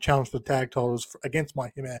in, they'd challenge the tag titles against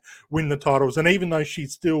Mahime, win the titles. And even though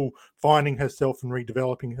she's still finding herself and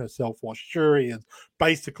redeveloping herself, while Shuri is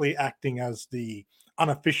basically acting as the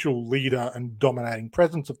unofficial leader and dominating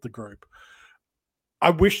presence of the group, I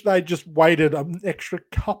wish they just waited an extra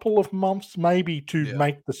couple of months maybe to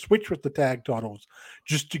make the switch with the tag titles,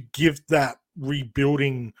 just to give that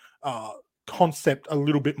rebuilding concept a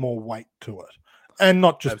little bit more weight to it. And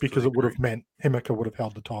not just because it would have meant Himeka would have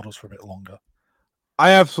held the titles for a bit longer.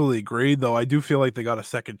 I absolutely agree, though. I do feel like they got a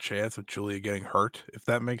second chance with Julia getting hurt, if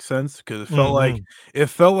that makes sense, because it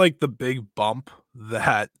felt like the big bump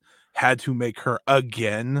that had to make her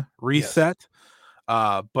again reset. Yes.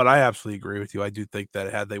 But I absolutely agree with you. I do think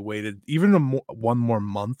that had they waited even one more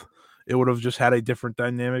month, it would have just had a different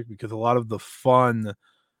dynamic, because a lot of the fun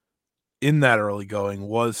in that early going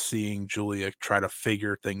was seeing Julia try to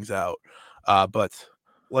figure things out. But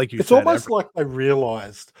like you it's said, almost like they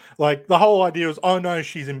realized, like the whole idea was, oh no,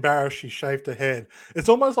 she's embarrassed, she shaved her head. It's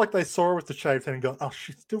almost like they saw her with the shaved head and go, oh,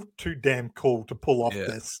 she's still too damn cool to pull off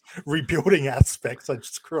this rebuilding aspect, so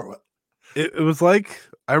screw it. It was like,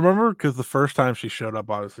 I remember because the first time she showed up,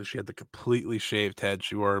 obviously she had the completely shaved head.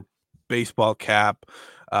 She wore a baseball cap,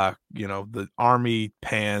 the army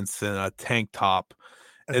pants and a tank top.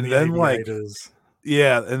 And And the then aviators.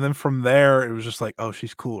 yeah, and then from there it was just like, oh,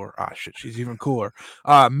 she's cooler. Ah, shit, she's even cooler.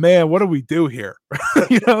 Ah, man, what do we do here?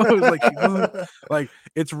 It was like she doesn't like.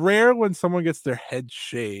 It's rare when someone gets their head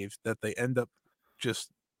shaved that they end up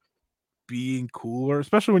just being cooler,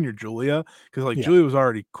 especially when you're Julia, because like Yeah. Julia was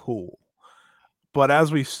already cool. But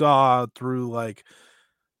as we saw through like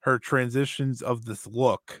her transitions of this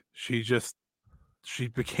look, she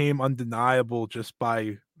became undeniable just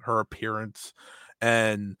by her appearance.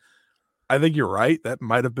 And I think you're right. That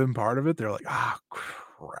might have been part of it. They're like, ah,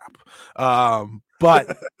 crap.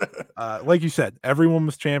 But like you said, everyone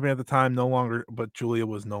was champion at the time, no longer, but Julia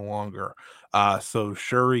was no longer. So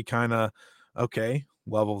Shuri kind of, okay,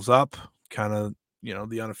 levels up, kind of,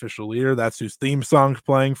 the unofficial leader. That's whose theme song's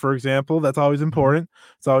playing, for example. That's always important.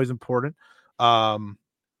 It's always important. But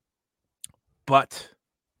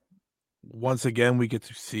once again, we get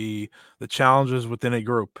to see the challenges within a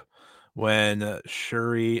group when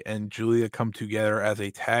Shuri and Julia come together as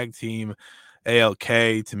a tag team,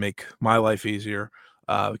 ALK, to make my life easier,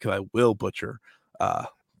 because I will butcher the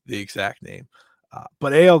exact name.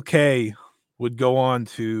 But ALK would go on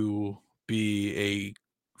to be a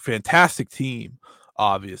fantastic team,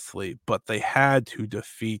 obviously, but they had to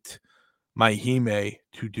defeat Mahime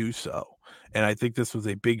to do so. And I think this was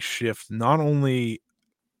a big shift, not only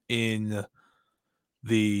in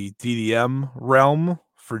the DDM realm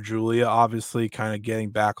for Julia, obviously kind of getting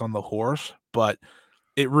back on the horse, but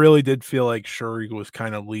it really did feel like Shuri was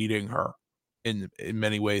kind of leading her in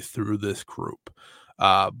many ways through this group.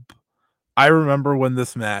 Uh, I remember when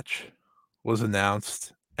this match was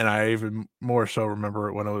announced, and I even more so remember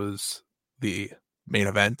it when it was the main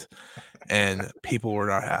event, and people were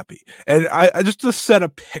not happy. And I just to set a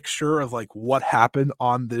picture of like what happened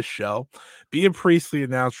on this show. Bea Priestley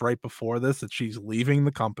announced right before this that she's leaving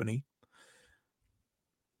the company.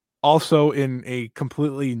 Also, in a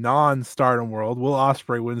completely non-Stardom world, Will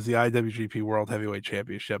Ospreay wins the IWGP World Heavyweight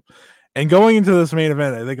Championship. And going into this main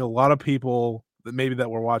event, I think a lot of people that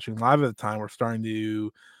were watching live at the time were starting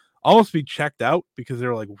to almost be checked out because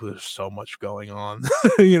they're like, well, there's so much going on,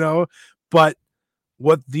 But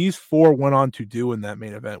what these four went on to do in that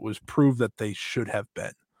main event was prove that they should have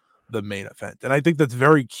been the main event. And I think that's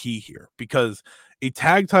very key here because a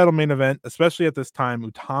tag title main event, especially at this time,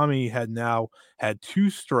 Utami had now had 2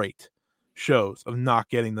 straight shows of not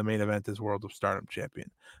getting the main event as World of Stardom champion.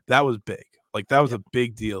 That was big. Like, that was a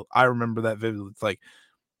big deal. I remember that vividly. It's like,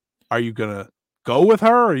 are you going to go with her?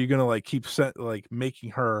 Or are you going to like keep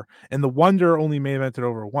making her? And the Wonder only main evented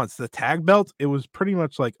over once. The tag belt, it was pretty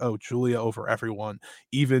much like, oh, Julia over everyone,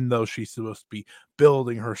 even though she's supposed to be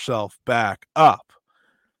building herself back up.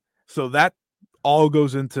 So that all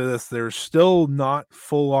goes into this. There's still not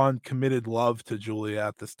full on committed love to Julia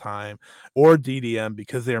at this time or DDM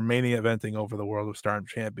because they're main eventing over the World of Stardom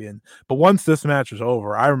champion. But once this match was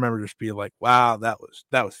over, I remember just being like, wow, that was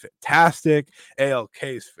fantastic. ALK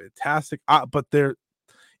is fantastic. But there,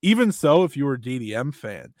 even so, if you were a DDM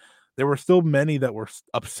fan, there were still many that were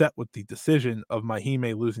upset with the decision of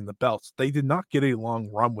Mahime losing the belts. They did not get a long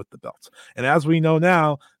run with the belts. And as we know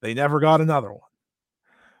now, they never got another one.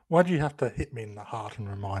 Why do you have to hit me in the heart and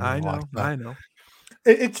remind me like that? I know.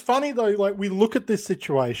 It's funny though, like we look at this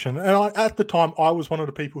situation, and at the time I was one of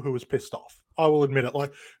the people who was pissed off. I will admit it.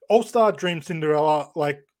 Like All Star Dream Cinderella,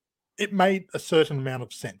 like it made a certain amount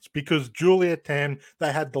of sense because Julia Tan,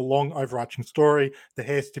 they had the long overarching story, the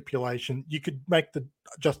hair stipulation. You could make the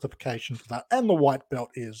justification for that, and the white belt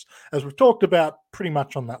is, as we've talked about, pretty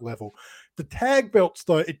much on that level. The tag belts,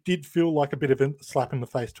 though, it did feel like a bit of a slap in the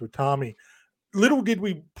face to Utami. Little did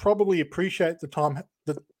we probably appreciate the time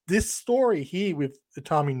that this story here with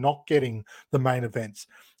Utami not getting the main events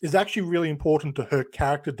is actually really important to her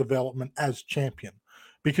character development as champion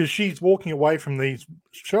because she's walking away from these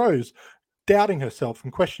shows doubting herself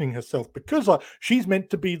and questioning herself because she's meant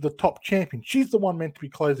to be the top champion. She's the one meant to be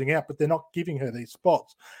closing out, but they're not giving her these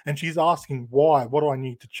spots. And she's asking why, what do I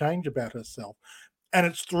need to change about herself? And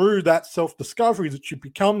it's through that self-discovery that she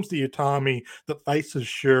becomes the Utami that faces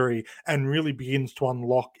Shuri and really begins to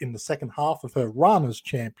unlock in the second half of her run as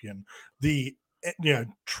champion, the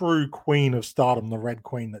true queen of Stardom, the Red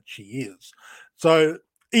Queen that she is. So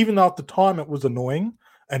even though at the time it was annoying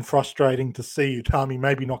and frustrating to see Utami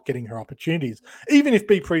maybe not getting her opportunities, even if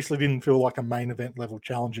Bea Priestley didn't feel like a main event level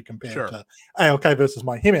challenger compared to ALK versus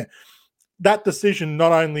Mahime, that decision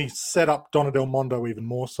not only set up Donna Del Mondo even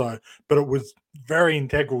more so, but it was very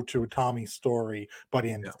integral to Utami's story by the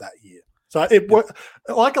end of that year. So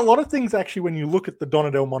like a lot of things, actually, when you look at the Donna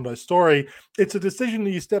Del Mondo story, it's a decision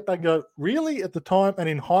that you step back and go, really, at the time, and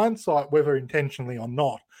in hindsight, whether intentionally or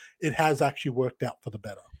not, it has actually worked out for the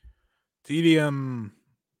better. DDM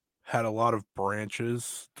had a lot of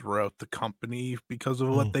branches throughout the company because of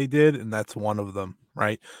what they did, and that's one of them,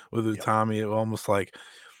 right? With Utami, it almost like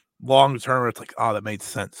long term, it's like, oh, that made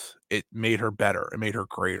sense. It made her better. It made her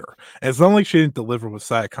greater. And it's not like she didn't deliver with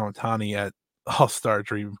Saya Kamatani at All-Star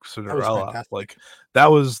Dream Cinderella. Like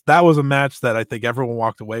that was a match that I think everyone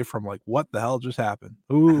walked away from like, what the hell just happened?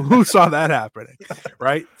 Who saw that happening?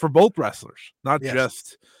 Right? For both wrestlers, not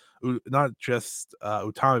just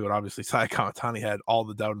Utami, but obviously Saya Kamatani had all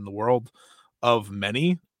the doubt in the world of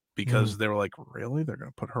many, because they were like, really? They're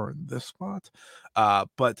going to put her in this spot?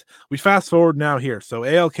 But we fast forward now here. So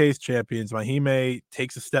ALK's champions, Mahime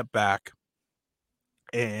takes a step back.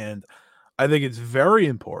 And I think it's very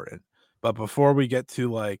important. But before we get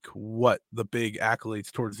to like what the big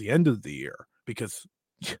accolades towards the end of the year, because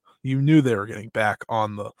you knew they were getting back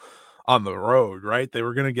on the road, right? They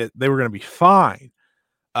were going to be fine.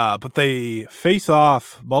 But they face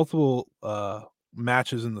off multiple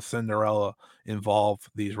matches in the Cinderella involve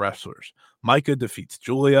these wrestlers. Micah defeats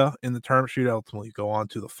Julia in the tournament shoot, ultimately go on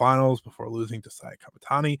to the finals before losing to Saya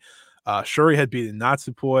Kamatani. Shuri had beaten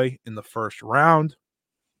Natsupoi in the first round.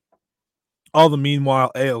 All the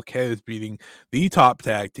meanwhile, ALK is beating the top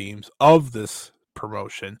tag teams of this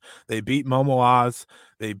promotion. They beat Momoaz,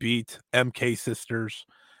 they beat MK Sisters.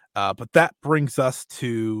 But that brings us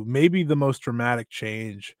to maybe the most dramatic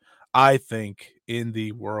change, I think, in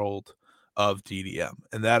the world of DDM.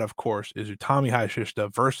 And that, of course, is Utami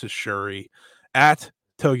Hayashishita versus Shuri at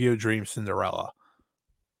Tokyo Dream Cinderella.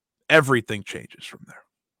 Everything changes from there.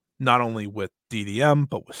 Not only with DDM,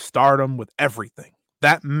 but with Stardom, with everything.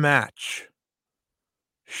 That match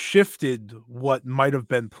shifted what might have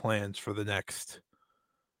been plans for the next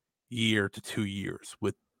year to 2 years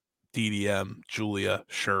with DDM, Julia,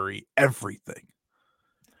 Shuri, everything.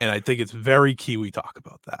 And I think it's very key we talk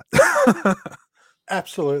about that.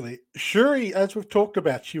 Absolutely. Shuri, as we've talked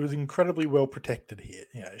about, she was incredibly well protected here.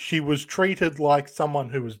 You know, she was treated like someone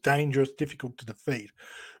who was dangerous, difficult to defeat,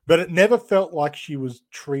 but it never felt like she was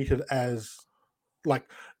treated as like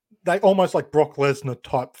they almost like Brock Lesnar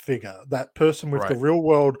type figure, that person with the real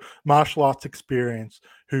world martial arts experience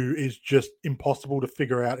who is just impossible to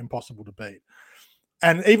figure out, impossible to beat.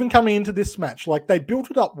 And even coming into this match, like they built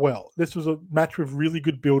it up well. This was a match with really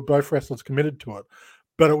good build. Both wrestlers committed to it.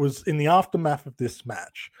 But it was in the aftermath of this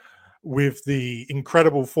match with the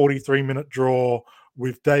incredible 43-minute draw,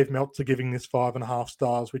 with Dave Meltzer giving this 5.5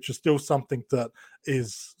 stars, which is still something that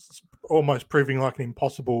is almost proving like an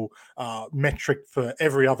impossible metric for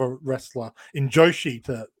every other wrestler in Joshi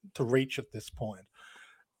to reach at this point.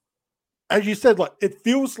 As you said, like it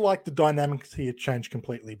feels like the dynamics here changed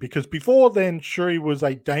completely, because before then, Shuri was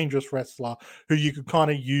a dangerous wrestler who you could kind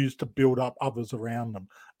of use to build up others around them.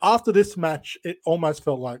 After this match, it almost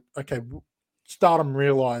felt like, okay, Stardom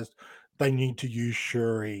realized they need to use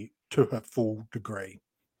Shuri to her full degree.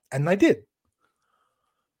 And they did.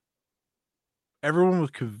 Everyone was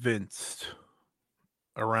convinced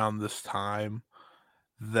around this time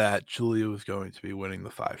that Julia was going to be winning the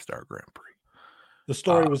 5-star Grand Prix. The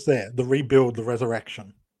story was there, the rebuild, the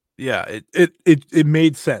resurrection. Yeah, it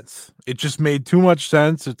made sense. It just made too much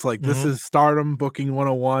sense. It's like, this is Stardom booking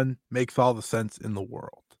 101, makes all the sense in the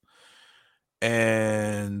world.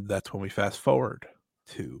 And that's when we fast forward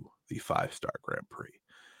to the 5-star Grand Prix.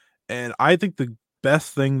 And I think the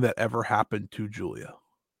best thing that ever happened to Julia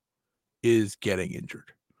is getting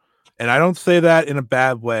injured. And I don't say that in a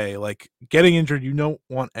bad way. Like, getting injured, you don't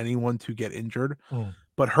want anyone to get injured.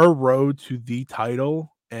 But her road to the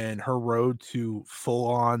title and her road to full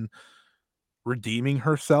on redeeming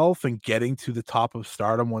herself and getting to the top of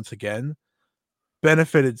Stardom once again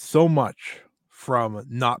benefited so much from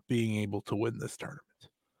not being able to win this tournament.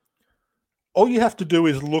 All you have to do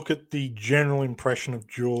is look at the general impression of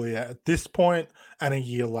Julia at this point and a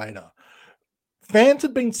year later. Fans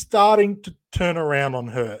have been starting to turn around on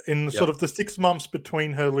her in the sort of the 6 months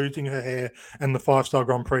between her losing her hair and the 5-star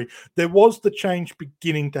Grand Prix. There was the change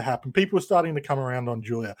beginning to happen. People were starting to come around on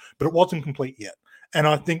Julia, but it wasn't complete yet. And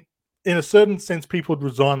I think in a certain sense, people had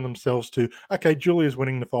resigned themselves to, okay, Julia's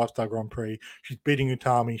winning the 5-star Grand Prix. She's beating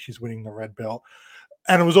Utami. She's winning the red belt.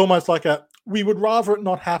 And it was almost like we would rather it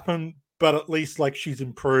not happen, but at least like she's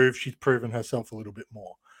improved. She's proven herself a little bit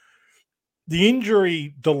more. The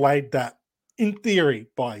injury delayed that, in theory,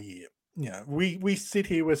 by a year. You know, we sit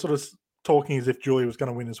here, we're sort of talking as if Julia was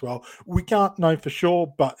going to win as well. We can't know for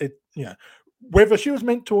sure, but whether she was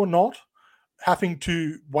meant to or not, having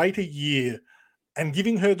to wait a year and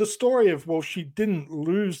giving her the story of, well, she didn't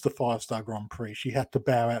lose the 5-star Grand Prix. She had to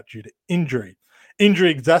bow out due to injury.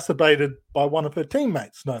 Injury exacerbated by one of her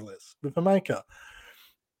teammates, no less, with Jamaica.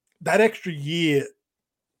 That extra year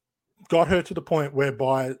got her to the point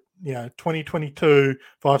whereby, 2022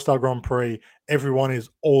 5-star Grand Prix, everyone is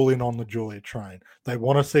all in on the Julia train. They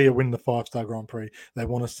want to see her win the 5-star Grand Prix. They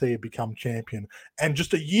want to see her become champion. And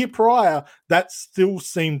just a year prior, that still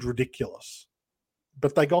seemed ridiculous.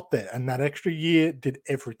 But they got there, and that extra year did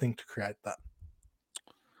everything to create that.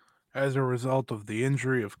 As a result of the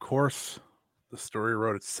injury, of course, the story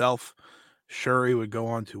wrote itself. Shuri would go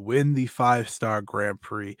on to win the 5-star Grand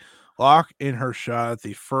Prix, lock in her shot at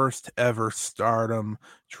the first ever Stardom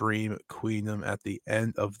Dream Queendom at the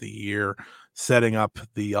end of the year, setting up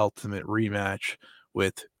the ultimate rematch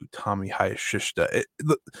with Utami Hayashishita.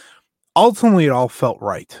 Ultimately, it all felt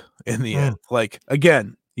right in the end. Like,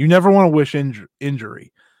 again, you never want to wish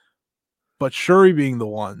injury, but Shuri being the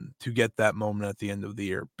one to get that moment at the end of the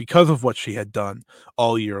year because of what she had done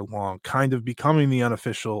all year long, kind of becoming the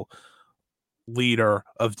unofficial leader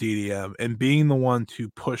of DDM and being the one to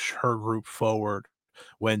push her group forward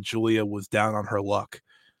when Julia was down on her luck,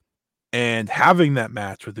 and having that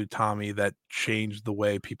match with Utami that changed the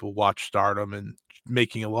way people watch Stardom and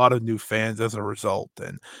making a lot of new fans as a result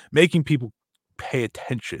and making people pay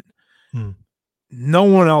attention. No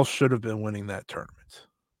one else should have been winning that tournament.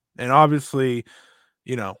 And obviously,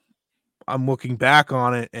 I'm looking back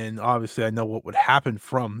on it, and obviously I know what would happen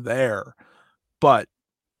from there. But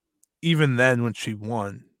even then, when she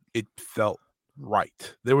won, it felt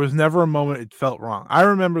right. There was never a moment it felt wrong. I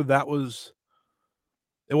remember it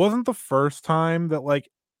wasn't the first time that, like,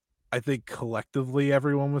 I think collectively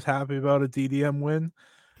everyone was happy about a DDM win,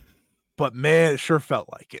 but man, it sure felt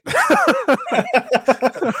like it.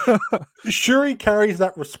 Shuri carries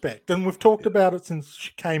that respect, and we've talked about it since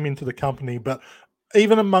she came into the company, but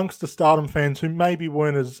even amongst the Stardom fans who maybe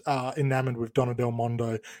weren't as enamored with Donna Del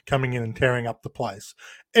Mondo coming in and tearing up the place,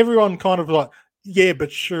 everyone kind of like, yeah,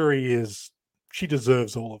 but Shuri she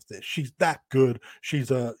deserves all of this. She's that good.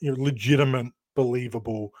 She's a legitimate,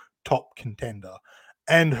 believable top contender.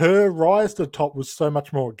 And her rise to the top was so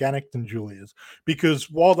much more organic than Julia's, because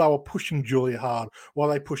while they were pushing Julia hard, while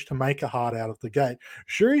they pushed Jamaica hard out of the gate,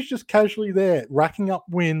 Shuri's just casually there, racking up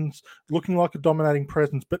wins, looking like a dominating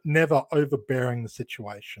presence, but never overbearing the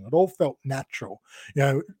situation. It all felt natural.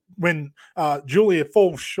 When Julia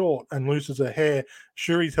falls short and loses her hair,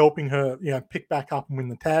 Shuri's helping her, pick back up and win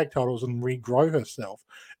the tag titles and regrow herself.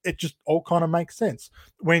 It just all kind of makes sense.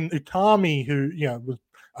 When Utami, who, was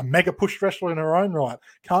a mega push wrestler in her own right,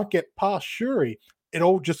 can't get past Shuri, it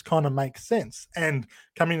all just kind of makes sense. And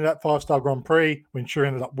coming to that 5-star Grand Prix when Shuri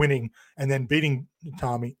ended up winning and then beating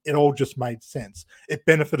Utami, it all just made sense. It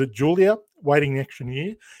benefited Julia waiting the extra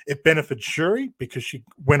year. It benefited Shuri because she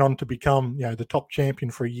went on to become, the top champion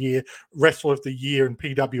for a year, wrestler of the year in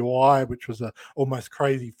PWI, which was a almost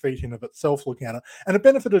crazy feat in of itself looking at it. And it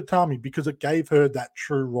benefited Utami because it gave her that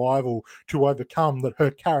true rival to overcome that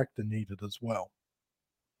her character needed as well.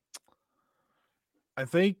 I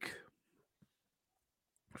think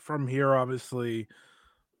from here, obviously,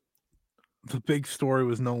 the big story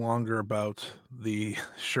was no longer about the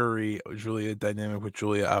Shuri-Julia dynamic with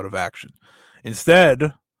Julia out of action.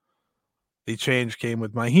 Instead, the change came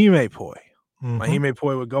with Mahime Poi. Mahime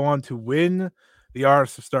Poi would go on to win the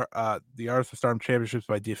Artists of Stardom championships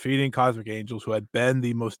by defeating Cosmic Angels, who had been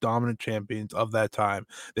the most dominant champions of that time.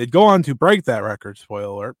 They'd go on to break that record, spoiler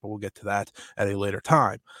alert, but we'll get to that at a later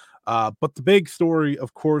time. But the big story,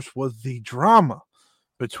 of course, was the drama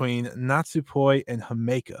between Natsupoi and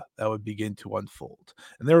Jamaica that would begin to unfold.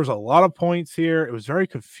 And there was a lot of points here. It was very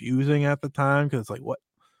confusing at the time because it's like, what?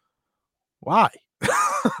 Why?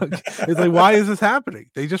 It's like, why is this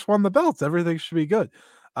happening? They just won the belts. Everything should be good.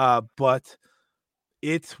 But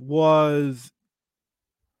it was,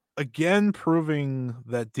 again, proving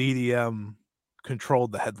that DDM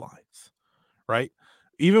controlled the headlines, right?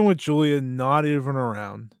 Even with Julia not even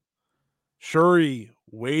around, Shuri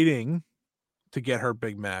waiting to get her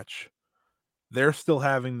big match, they're still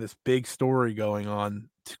having this big story going on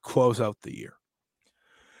to close out the year.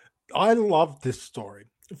 I love this story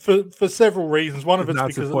for several reasons. One of it's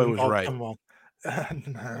because it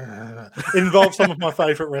involves some of my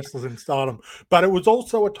favorite wrestlers in Stardom, but it was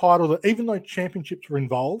also a title that, even though championships were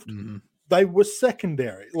involved, they were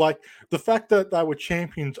secondary. Like, the fact that they were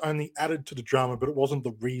champions only added to the drama, but it wasn't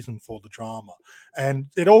the reason for the drama. And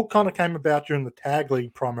it all kind of came about during the tag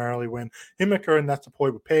league, primarily when Himeka and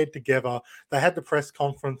Natsupoi were paired together. They had the press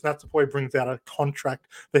conference. Natsupoi brings out a contract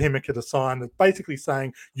for Himeka to sign, that's basically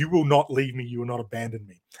saying, "You will not leave me. You will not abandon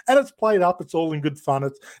me." And it's played up. It's all in good fun.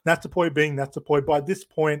 It's Natsupoi being Natsupoi. By this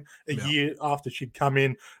point, a Yeah. year after she'd come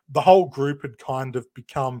in, the whole group had kind of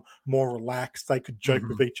become more relaxed. They could joke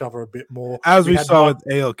with each other a bit more. As we had saw with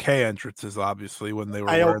AOK entrances, obviously, when they were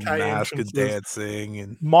wearing the ALK mask and entrances. dancing.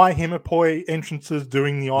 And My Himapoi entrances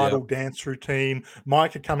doing the idol dance routine,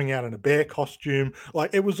 Micah coming out in a bear costume.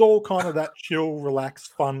 Like, it was all kind of that chill,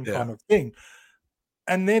 relaxed, fun kind of thing.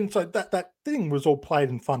 And then so that thing was all played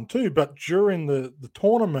and fun too. But during the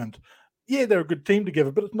tournament, yeah, they're a good team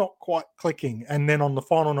together, but it's not quite clicking. And then on the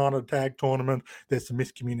final night of the tag tournament, there's some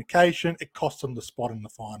miscommunication. It costs them the spot in the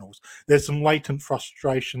finals. There's some latent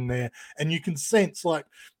frustration there. And you can sense, like,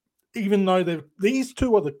 even though these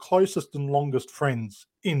two are the closest and longest friends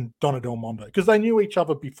in Donna Del Mondo, because they knew each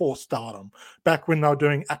other before Stardom, back when they were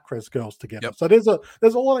doing Acres Girls together. Yep. So there's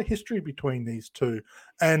a lot of history between these two.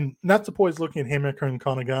 And Natsupoi's looking at Himeka and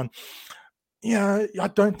kind of going, yeah, I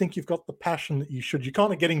don't think you've got the passion that you should. You're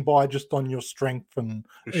kind of getting by just on your strength and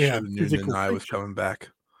physical I was feature. coming back.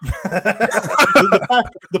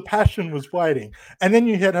 the passion was waiting. And then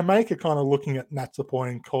you had Himeka kind of looking at Natsupoi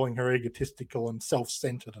and calling her egotistical and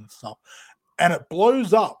self-centered and stuff. And it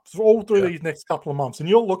blows up all through these next couple of months. And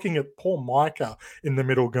you're looking at poor Micah in the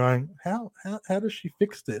middle going, how does she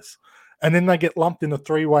fix this? And then they get lumped in a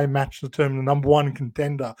three-way match to determine the number one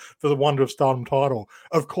contender for the Wonder of Stardom title.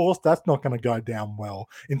 Of course, that's not going to go down well.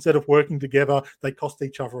 Instead of working together, they cost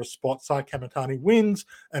each other a spot. Sai Kamitani wins.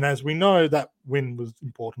 And as we know, that win was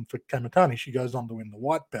important for Kamitani. She goes on to win the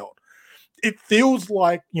white belt. It feels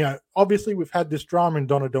like, obviously we've had this drama in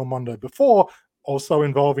Donna Del Mondo before, also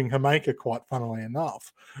involving Himeka, quite funnily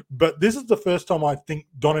enough. But this is the first time I think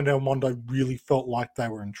Donna Del Mondo really felt like they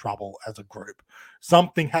were in trouble as a group.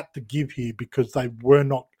 Something had to give here because they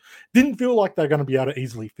didn't feel like they're going to be able to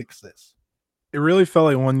easily fix this. It really felt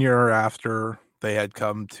like 1 year after they had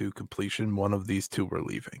come to completion, one of these two were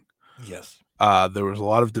leaving. Yes. There was a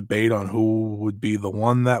lot of debate on who would be the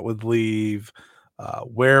one that would leave.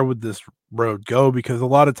 Where would this road go? Because a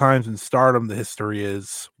lot of times in Stardom, the history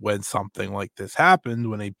is when something like this happened,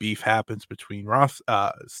 when a beef happens between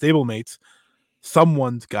stablemates,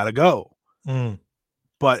 someone's got to go.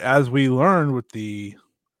 But as we learned with the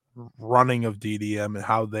running of DDM and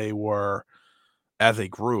how they were as a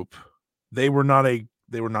group, they were not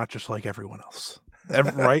just like everyone else.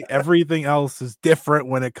 Right? Everything else is different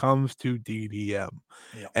when it comes to DDM.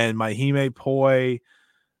 Yep. And my Himapoi,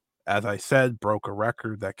 as I said, broke a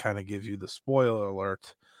record. That kind of gives you the spoiler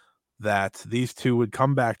alert that these two would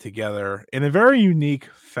come back together in a very unique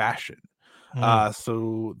fashion.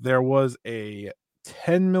 So there was a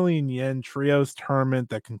 10 million yen trios tournament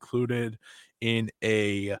that concluded in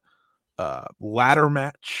a ladder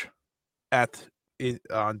match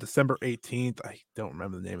on December 18th. I don't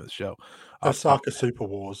remember the name of the show. Osaka Super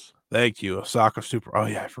Wars. Thank you. Osaka Super. Oh,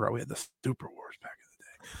 yeah, I forgot we had the Super Wars back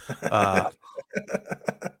in the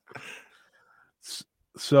day.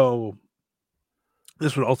 So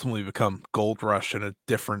this would ultimately become Gold Rush in a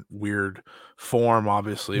different weird form,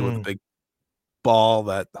 obviously, with a big ball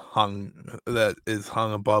that is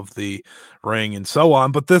hung above the ring and so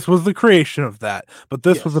on. But this was the creation of that. But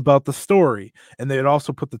this was about the story. And they had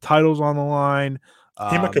also put the titles on the line.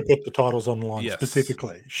 Himeka put the titles on the line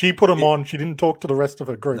specifically. She put them on. She didn't talk to the rest of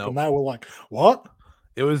her group. And they were like, what?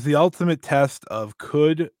 It was the ultimate test of,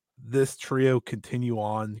 could this trio continue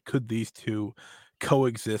on? Could these two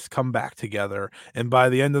coexist, come back together? And by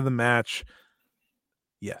the end of the match,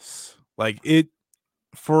 yes. Like, it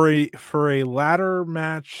for a ladder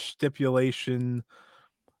match stipulation,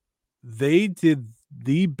 they did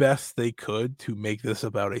the best they could to make this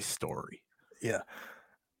about a story. Yeah.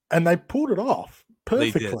 And they pulled it off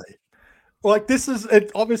perfectly. Like,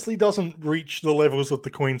 it obviously doesn't reach the levels of the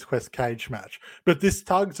Queen's Quest cage match, but this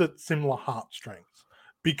tugs at similar heartstrings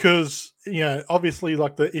because, obviously,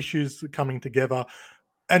 like, the issues coming together.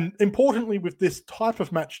 And importantly, with this type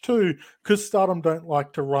of match too, because Stardom don't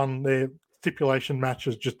like to run their stipulation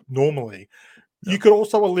matches just normally, you could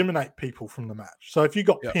also eliminate people from the match. So if you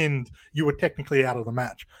got pinned, you were technically out of the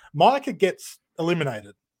match. Micah gets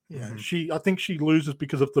eliminated. I think she loses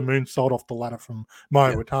because of the moonsault off the ladder from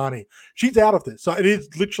Mayu Iwatani. She's out of this. So it is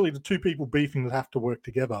literally the two people beefing that have to work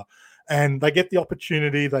together. And they get the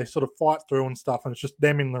opportunity, they sort of fight through and stuff, and it's just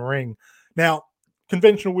them in the ring. Now,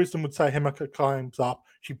 conventional wisdom would say Himeka climbs up,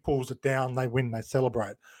 she pulls it down, they win, they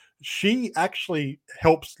celebrate. She actually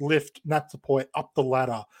helps lift Natsupoi up the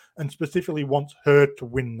ladder and specifically wants her to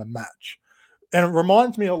win the match. And it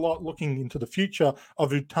reminds me a lot, looking into the future,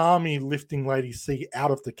 of Utami lifting Lady C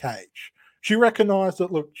out of the cage. She recognized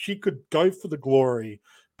that, look, she could go for the glory,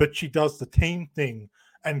 but she does the team thing.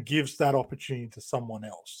 and gives that opportunity to someone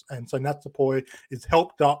else. And so Natsupoi is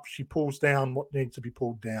helped up. She pulls down what needs to be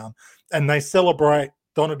pulled down, and they celebrate.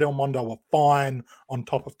 Donna Del Mondo are fine on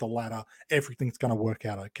top of the ladder. Everything's going to work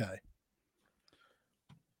out okay.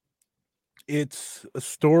 It's a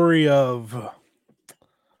story that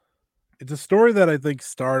I think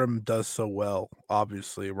Stardom does so well.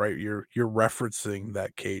 Obviously, right? You're referencing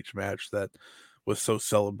that cage match that was so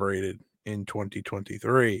celebrated in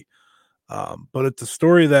 2023. But it's a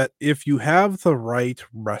story that if you have the right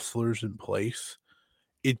wrestlers in place,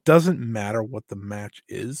 it doesn't matter what the match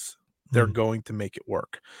is, they're going to make it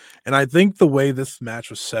work. And I think the way this match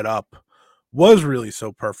was set up was really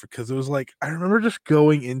so perfect, because it was like, I remember just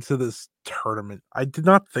going into this tournament, I did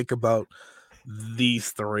not think about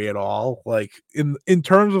these three at all, like in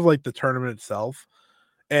terms of like the tournament itself.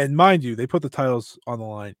 And mind you, they put the titles on the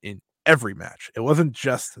line in every match. It wasn't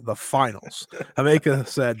just the finals. Hameka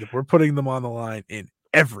said, we're putting them on the line in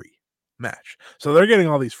every match. So they're getting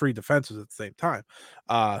all these free defenses at the same time.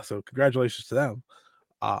 So congratulations to them.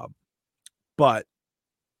 But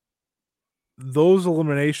those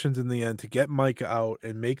eliminations in the end to get Micah out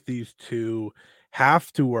and make these two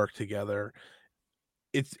have to work together,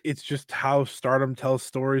 it's just how Stardom tells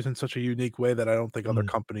stories in such a unique way that I don't think other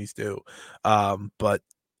companies do. But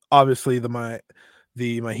obviously the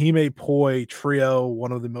Mahime Poi trio,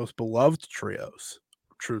 one of the most beloved trios,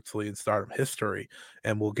 truthfully, in Stardom history,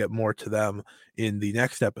 and we'll get more to them in the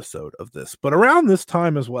next episode of this. But around this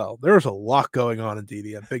time as well, there's a lot going on in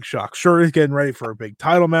DDM. Big shock. Shuri's getting ready for a big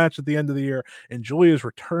title match at the end of the year, and Julia's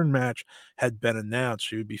return match had been announced.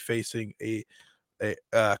 She would be facing a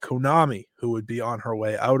Konami, who would be on her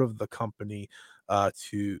way out of the company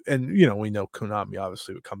and we know Konami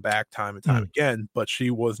obviously would come back time and time again, but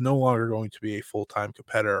she was no longer going to be a full-time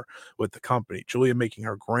competitor with the company. Julia making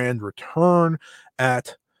her grand return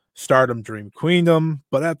at Stardom Dream Queendom,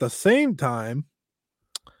 but at the same time,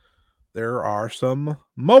 there are some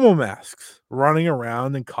Momo masks running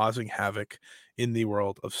around and causing havoc in the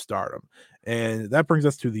world of Stardom. And that brings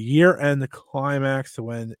us to the year-end climax,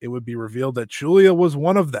 when it would be revealed that Julia was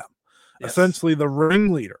one of them, essentially the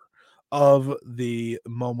ringleader of the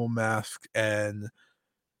Momo mask. And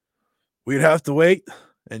we'd have to wait,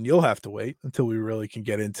 and you'll have to wait until we really can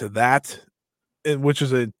get into that, which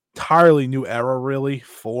is an entirely new era, really,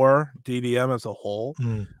 for DDM as a whole.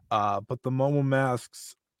 But the Momo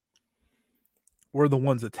masks were the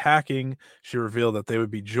ones attacking. She revealed that they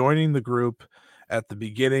would be joining the group at the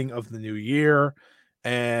beginning of the new year,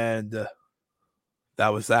 and that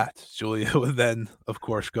was that. Julia would then, of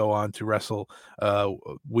course, go on to wrestle a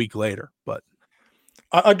week later. But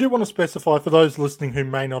I do want to specify for those listening who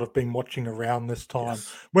may not have been watching around this time,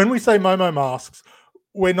 when we say Momo masks,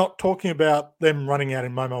 we're not talking about them running out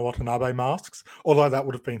in Momo Watanabe masks, although that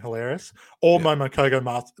would have been hilarious, or Momo Kogo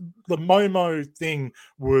masks. The Momo thing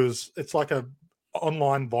it's like a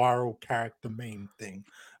online viral character meme thing,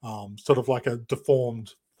 sort of like a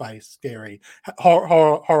deformed face, scary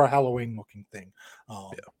horror Halloween looking thing.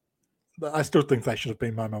 I still think they should have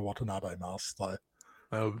been Momo Watanabe masks, though.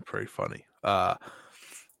 That would be pretty funny.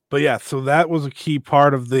 But yeah, so that was a key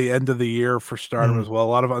part of the end of the year for Stardom as well.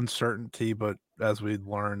 A lot of uncertainty, but as we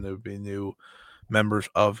learned, there would be new members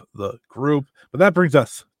of the group. But that brings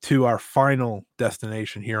us to our final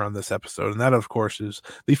destination here on this episode, and that, of course, is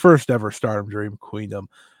the first ever Stardom Dream Queendom,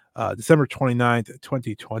 December 29th,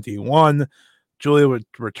 2021. Julia would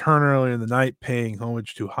return earlier in the night, paying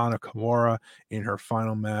homage to Hana Kimura in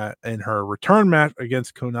her return match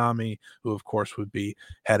against Konami, who of course would be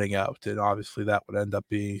heading out. And obviously that would end up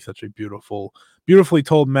being such a beautifully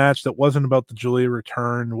told match that wasn't about the Julia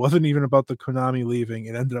return, wasn't even about the Konami leaving.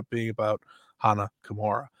 It ended up being about Hana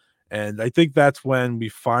Kimura. And I think that's when we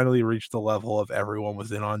finally reached the level of everyone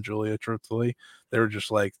was in on Julia, truthfully. They were just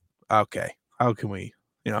like, okay, how can we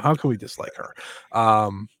dislike her?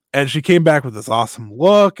 And she came back with this awesome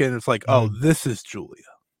look, and it's like, oh, this is Julia,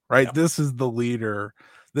 right? Yeah. This is the leader.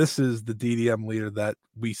 This is the DDM leader that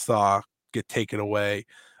we saw get taken away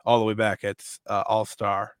all the way back at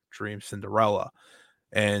All-Star Dream Cinderella.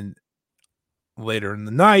 And later in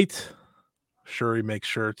the night, Shuri makes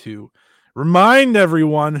sure to remind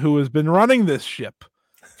everyone who has been running this ship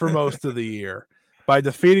for most of the year by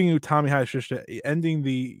defeating Utami Hayashishita, ending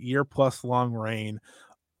the year-plus long reign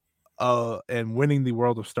and winning the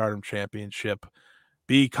World of Stardom Championship,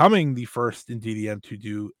 becoming the first in DDM to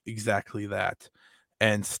do exactly that,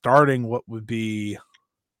 and starting what would be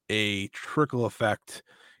a trickle effect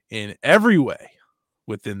in every way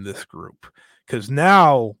within this group. Because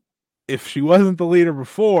now, if she wasn't the leader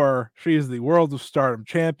before, she is the World of Stardom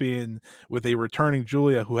champion with a returning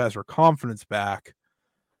Julia who has her confidence back.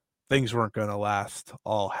 things weren't going to last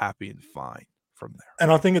all happy and fine from there. And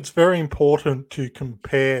I think it's very important to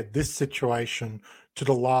compare this situation to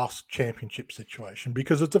the last championship situation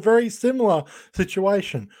because it's a very similar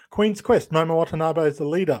situation. Queen's Quest, Momo Watanabe is the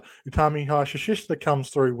leader. Utami Hayashishita comes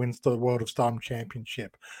through, wins the World of Stardom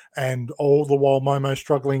Championship. And all the while Momo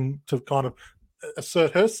struggling to kind of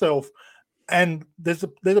assert herself. And there's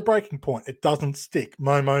a breaking point. It doesn't stick.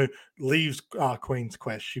 Momo leaves Queen's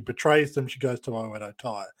Quest. She betrays them. She goes to Oedo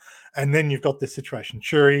Tai. And then you've got this situation.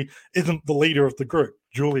 Shuri isn't the leader of the group.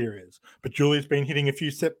 Julia is. But Julia's been hitting a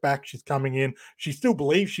few setbacks. She's coming in. She still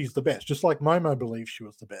believes she's the best, just like Momo believes she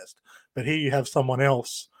was the best. But here you have someone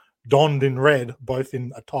else donned in red, both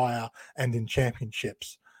in attire and in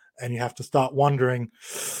championships. And you have to start wondering...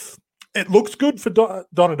 It looks good for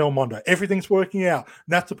Donna Del Mondo. Everything's working out.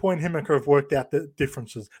 Natsupo and Himeka have worked out the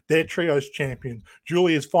differences. They're trios champions.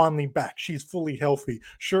 Julia's finally back. She's fully healthy.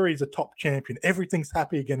 Shuri's a top champion. Everything's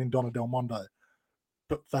happy again in Donna Del Mondo.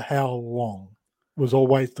 But for how long was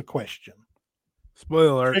always the question.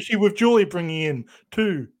 Spoiler alert. Especially with Julia bringing in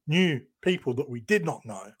 2 new people that we did not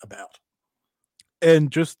know about.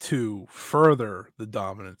 And just to further the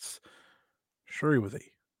dominance, Shuri was a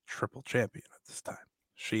triple champion at this time.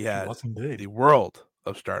 She had the World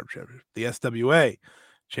of Stardom Championship, the SWA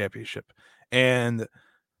Championship, and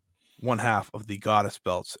one half of the Goddess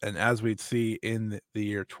belts. And as we'd see in the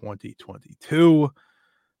year 2022,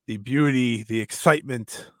 the beauty, the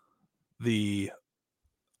excitement, the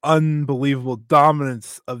unbelievable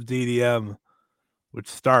dominance of DDM would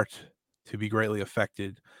start to be greatly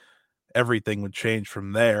affected. Everything would change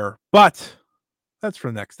from there. But that's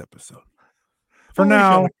for next episode. For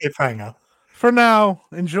now, cliffhanger. For now,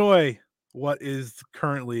 enjoy what is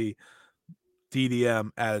currently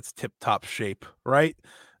DDM at its tip-top shape, right?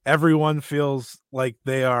 Everyone feels like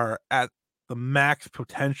they are at the max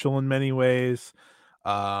potential in many ways.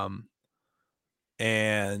 And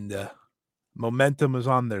momentum is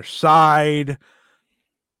on their side.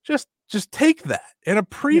 Just take that and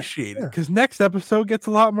appreciate it, because next episode gets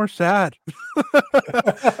a lot more sad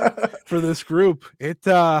for this group. It's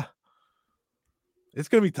going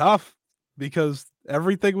to be tough. Because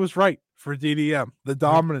everything was right for DDM, the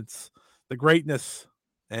dominance, the greatness,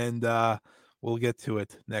 and we'll get to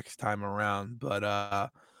it next time around. But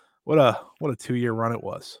what a 2-year run it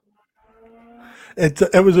was.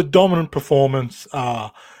 It was a dominant performance.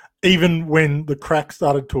 Even when the cracks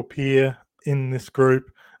started to appear in this group,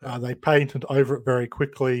 they painted over it very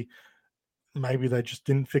quickly. Maybe they just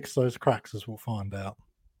didn't fix those cracks, as we'll find out.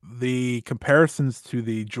 The comparisons to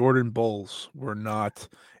the Jordan Bulls were not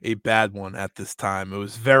a bad one at this time. It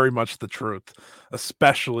was very much the truth,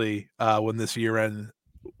 especially when this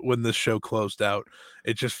show closed out.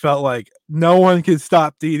 It just felt like no one could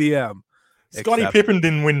stop DDM. Scottie Pippen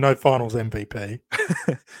didn't win no finals MVP.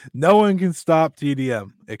 No one can stop DDM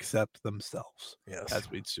except themselves, as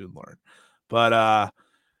we'd soon learn. But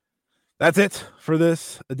that's it for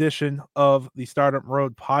this edition of the Stardom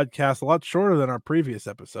Road podcast. A lot shorter than our previous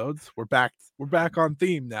episodes. We're back on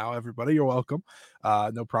theme now, everybody. You're welcome.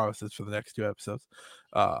 No promises for the next 2 episodes.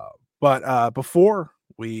 But before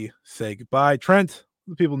we say goodbye, Trent,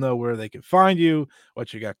 the people know where they can find you,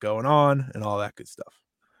 what you got going on, and all that good stuff.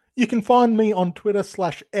 You can find me on Twitter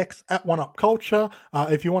 /X at OneUpCulture.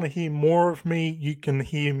 If you want to hear more of me, you can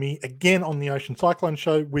hear me again on the Ocean Cyclone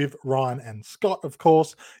Show with Ryan and Scott, of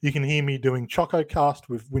course. You can hear me doing ChocoCast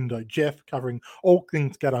with Window Jeff, covering all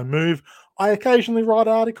things Gatto Move. I occasionally write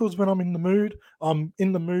articles when I'm in the mood. I'm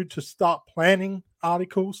in the mood to start planning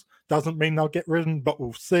articles. Doesn't mean they'll get written, but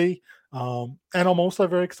we'll see. And I'm also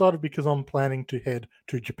very excited because I'm planning to head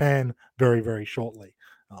to Japan very, very shortly.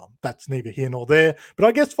 That's neither here nor there. But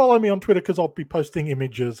I guess follow me on Twitter because I'll be posting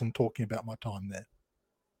images and talking about my time there.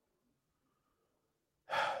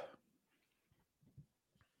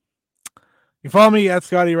 You follow me at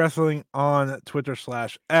Scotty Wrestling on Twitter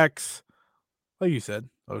 /X. Like you said,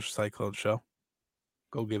 Ocean Cyclone Show.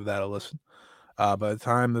 Go give that a listen. By the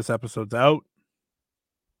time this episode's out,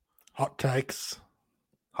 Hot takes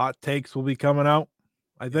will be coming out,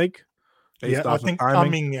 I think. I think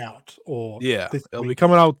coming out, or it'll be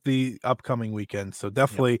coming out the upcoming weekend. So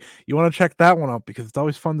definitely, you want to check that one out because it's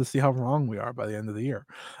always fun to see how wrong we are by the end of the year.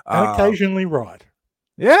 And occasionally right.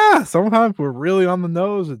 Yeah, sometimes we're really on the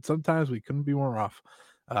nose, and sometimes we couldn't be more off.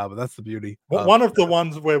 But that's the beauty. Well, one of the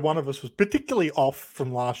ones where one of us was particularly off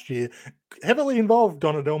from last year heavily involved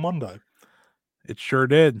Donna Del Mondo. It sure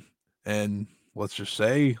did, and let's just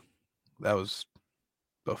say that was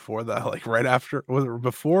before that, like right after, was it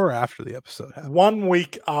before or after the episode happened? 1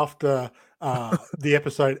 week after the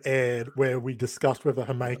episode aired, where we discussed whether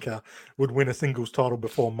Himeka would win a singles title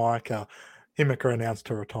before Micah. Himeka announced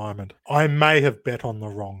her retirement. I may have bet on the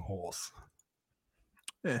wrong horse.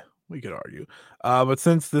 We could argue. But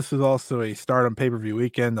since this is also a Stardom pay-per-view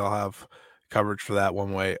weekend, I'll have coverage for that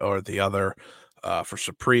one way or the other for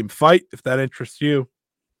Supreme Fight, if that interests you.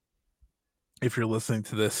 If you're listening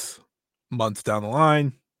to this months down the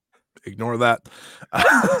line, ignore that.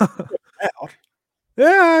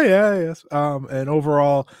 Yes. And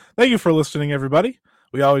overall, thank you for listening, everybody.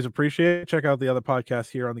 We always appreciate it. Check out the other podcasts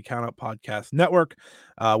here on the Count Out Podcast Network.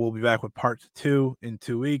 We'll be back with part 2 in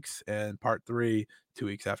 2 weeks and part 3 2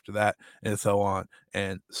 weeks after that, and so on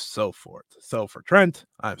and so forth. So for Trent,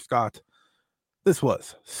 I'm Scott. This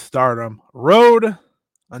was Stardom Road.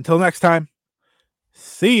 Until next time,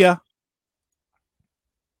 see ya.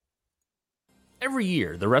 Every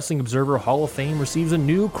year, the Wrestling Observer Hall of Fame receives a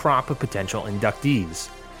new crop of potential inductees.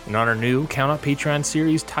 And on our new Count Out Patreon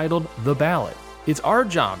series titled The Ballot, it's our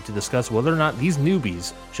job to discuss whether or not these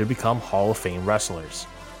newbies should become Hall of Fame wrestlers.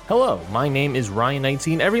 Hello, my name is Ryan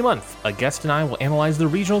 19. Every month, a guest and I will analyze the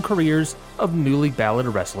regional careers of newly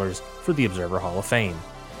balloted wrestlers for the Observer Hall of Fame.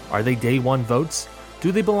 Are they day one votes?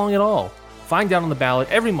 Do they belong at all? Find out on the ballot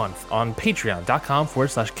every month on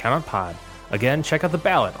patreon.com/countoutpod. Again, check out the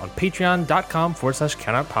ballot on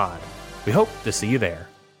patreon.com/countoutpod. We hope to see you there.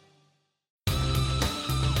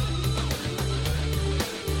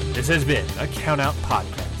 This has been a Count Out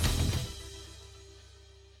Podcast.